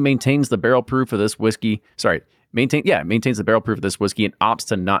 Eddie maintains the barrel proof of this whiskey. Maintains the barrel proof of this whiskey and opts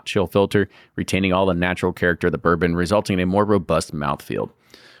to not chill filter, retaining all the natural character of the bourbon, resulting in a more robust mouthfeel.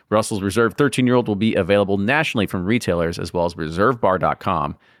 Russell's Reserve 13-year-old will be available nationally from retailers as well as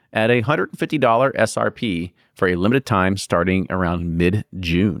reservebar.com at a $150 SRP for a limited time starting around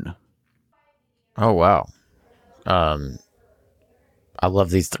mid-June. Oh, wow. I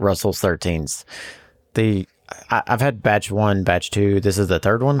love these Russell's 13s. I've had batch 1, batch 2. This is the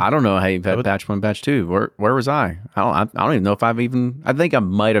third one? I don't know how you've had batch 1, batch 2. Where was I? I don't even know if I think I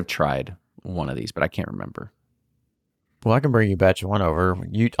might have tried one of these, but I can't remember. Well, I can bring you batch 1 over.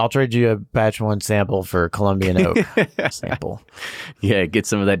 I'll trade you a batch 1 sample for Colombian Oak sample. Yeah, get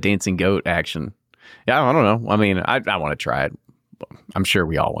some of that dancing goat action. Yeah, I don't know. I mean, I want to try it. I'm sure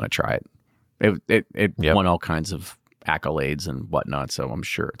we all want to try it. It won all kinds of accolades and whatnot, so I'm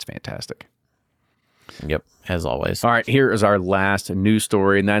sure it's fantastic. Yep, as always. All right, here is our last news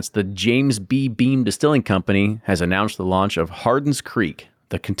story, and that's the James B. Beam Distilling Company has announced the launch of Hardin's Creek,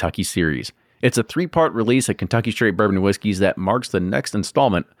 the Kentucky series. It's a 3-part release of Kentucky straight bourbon whiskeys that marks the next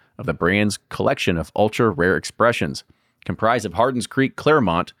installment of the brand's collection of ultra-rare expressions, comprised of Hardin's Creek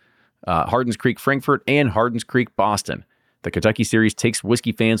Claremont, Hardin's Creek Frankfurt, and Hardin's Creek Boston. The Kentucky series takes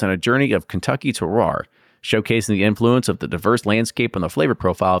whiskey fans on a journey of Kentucky terroir, showcasing the influence of the diverse landscape and the flavor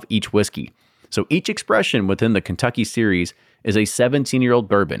profile of each whiskey. So each expression within the Kentucky series is a 17-year-old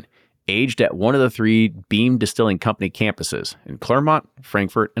bourbon, aged at one of the 3 Beam Distilling Company campuses in Claremont,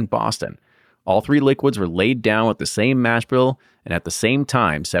 Frankfurt, and Boston. All 3 liquids were laid down with the same mash bill and at the same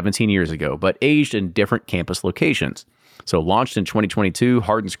time 17 years ago, but aged in different campus locations. So launched in 2022,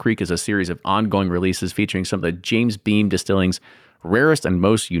 Hardin's Creek is a series of ongoing releases featuring some of the James Beam Distilling's rarest and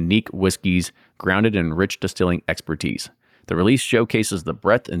most unique whiskeys grounded in rich distilling expertise. The release showcases the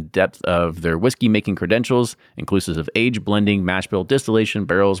breadth and depth of their whiskey-making credentials, inclusive of age, blending, mash bill, distillation,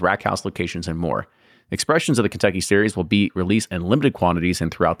 barrels, rack house locations, and more. Expressions of the Kentucky series will be released in limited quantities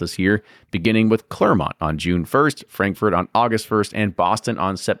and throughout this year, beginning with Claremont on June 1st, Frankfurt on August 1st, and Boston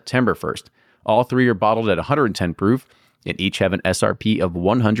on September 1st. All 3 are bottled at 110 proof and each have an SRP of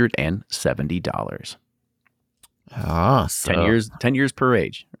 $170. So 10 years per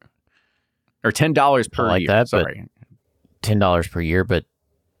age. Or $10 per year. That, sorry. $10 per year, but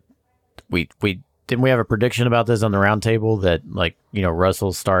we didn't we have a prediction about this on the round table that, like, you know,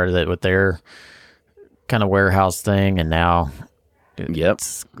 Russell started it with their kind of warehouse thing, and now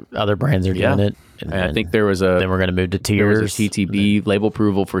other brands are doing it. And I think there was then we're going to move to tiers. There was a TTB label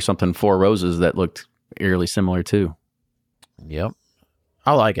approval for something Four Roses that looked eerily similar too. Yep,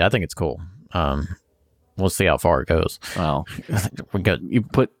 I like it. I think it's cool. We'll see how far it goes. Well, you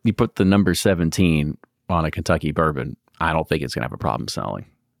put the number 17 on a Kentucky bourbon. I don't think it's going to have a problem selling.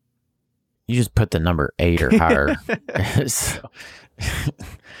 You just put the number 8 or higher.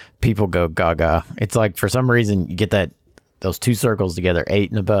 People go gaga. It's like, for some reason, you get those 2 circles together,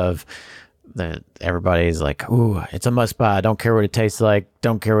 8 and above. That everybody's like, "Ooh, it's a must buy. I don't care what it tastes like.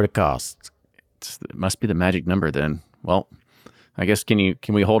 Don't care what it costs." It must be the magic number then. Well, I guess can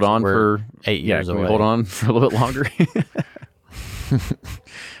we hold on for 8 years? Can we hold on for a little bit longer?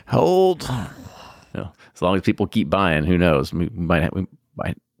 Hold. No, as long as people keep buying, who knows? We might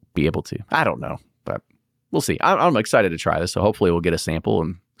be able to. I don't know, but we'll see. I'm excited to try this, so hopefully we'll get a sample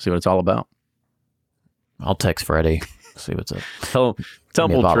and see what it's all about. I'll text Freddie, see what's up. Tell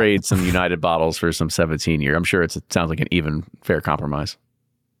him we'll trade some United bottles for some 17-year. I'm sure it sounds like an even fair compromise.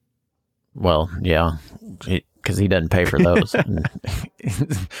 Well, yeah, because he doesn't pay for those.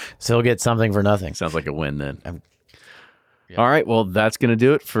 So he'll get something for nothing. Sounds like a win then. All right, well, that's going to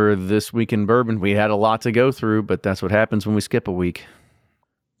do it for This Week in Bourbon. We had a lot to go through, but that's what happens when we skip a week.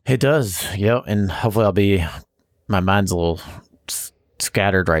 It does, yeah, and hopefully my mind's a little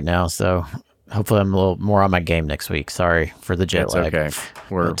scattered right now, so hopefully I'm a little more on my game next week. Sorry for the jet lag. Okay.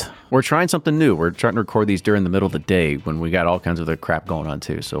 We're trying something new. We're trying to record these during the middle of the day when we got all kinds of other crap going on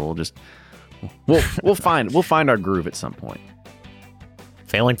too. So we'll find our groove at some point.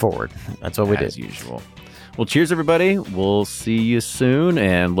 Failing forward. That's what we did. As usual. Well, cheers, everybody. We'll see you soon,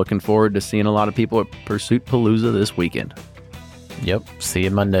 and looking forward to seeing a lot of people at Pursuit Palooza this weekend. Yep. See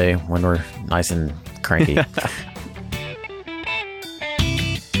you Monday when we're nice and cranky.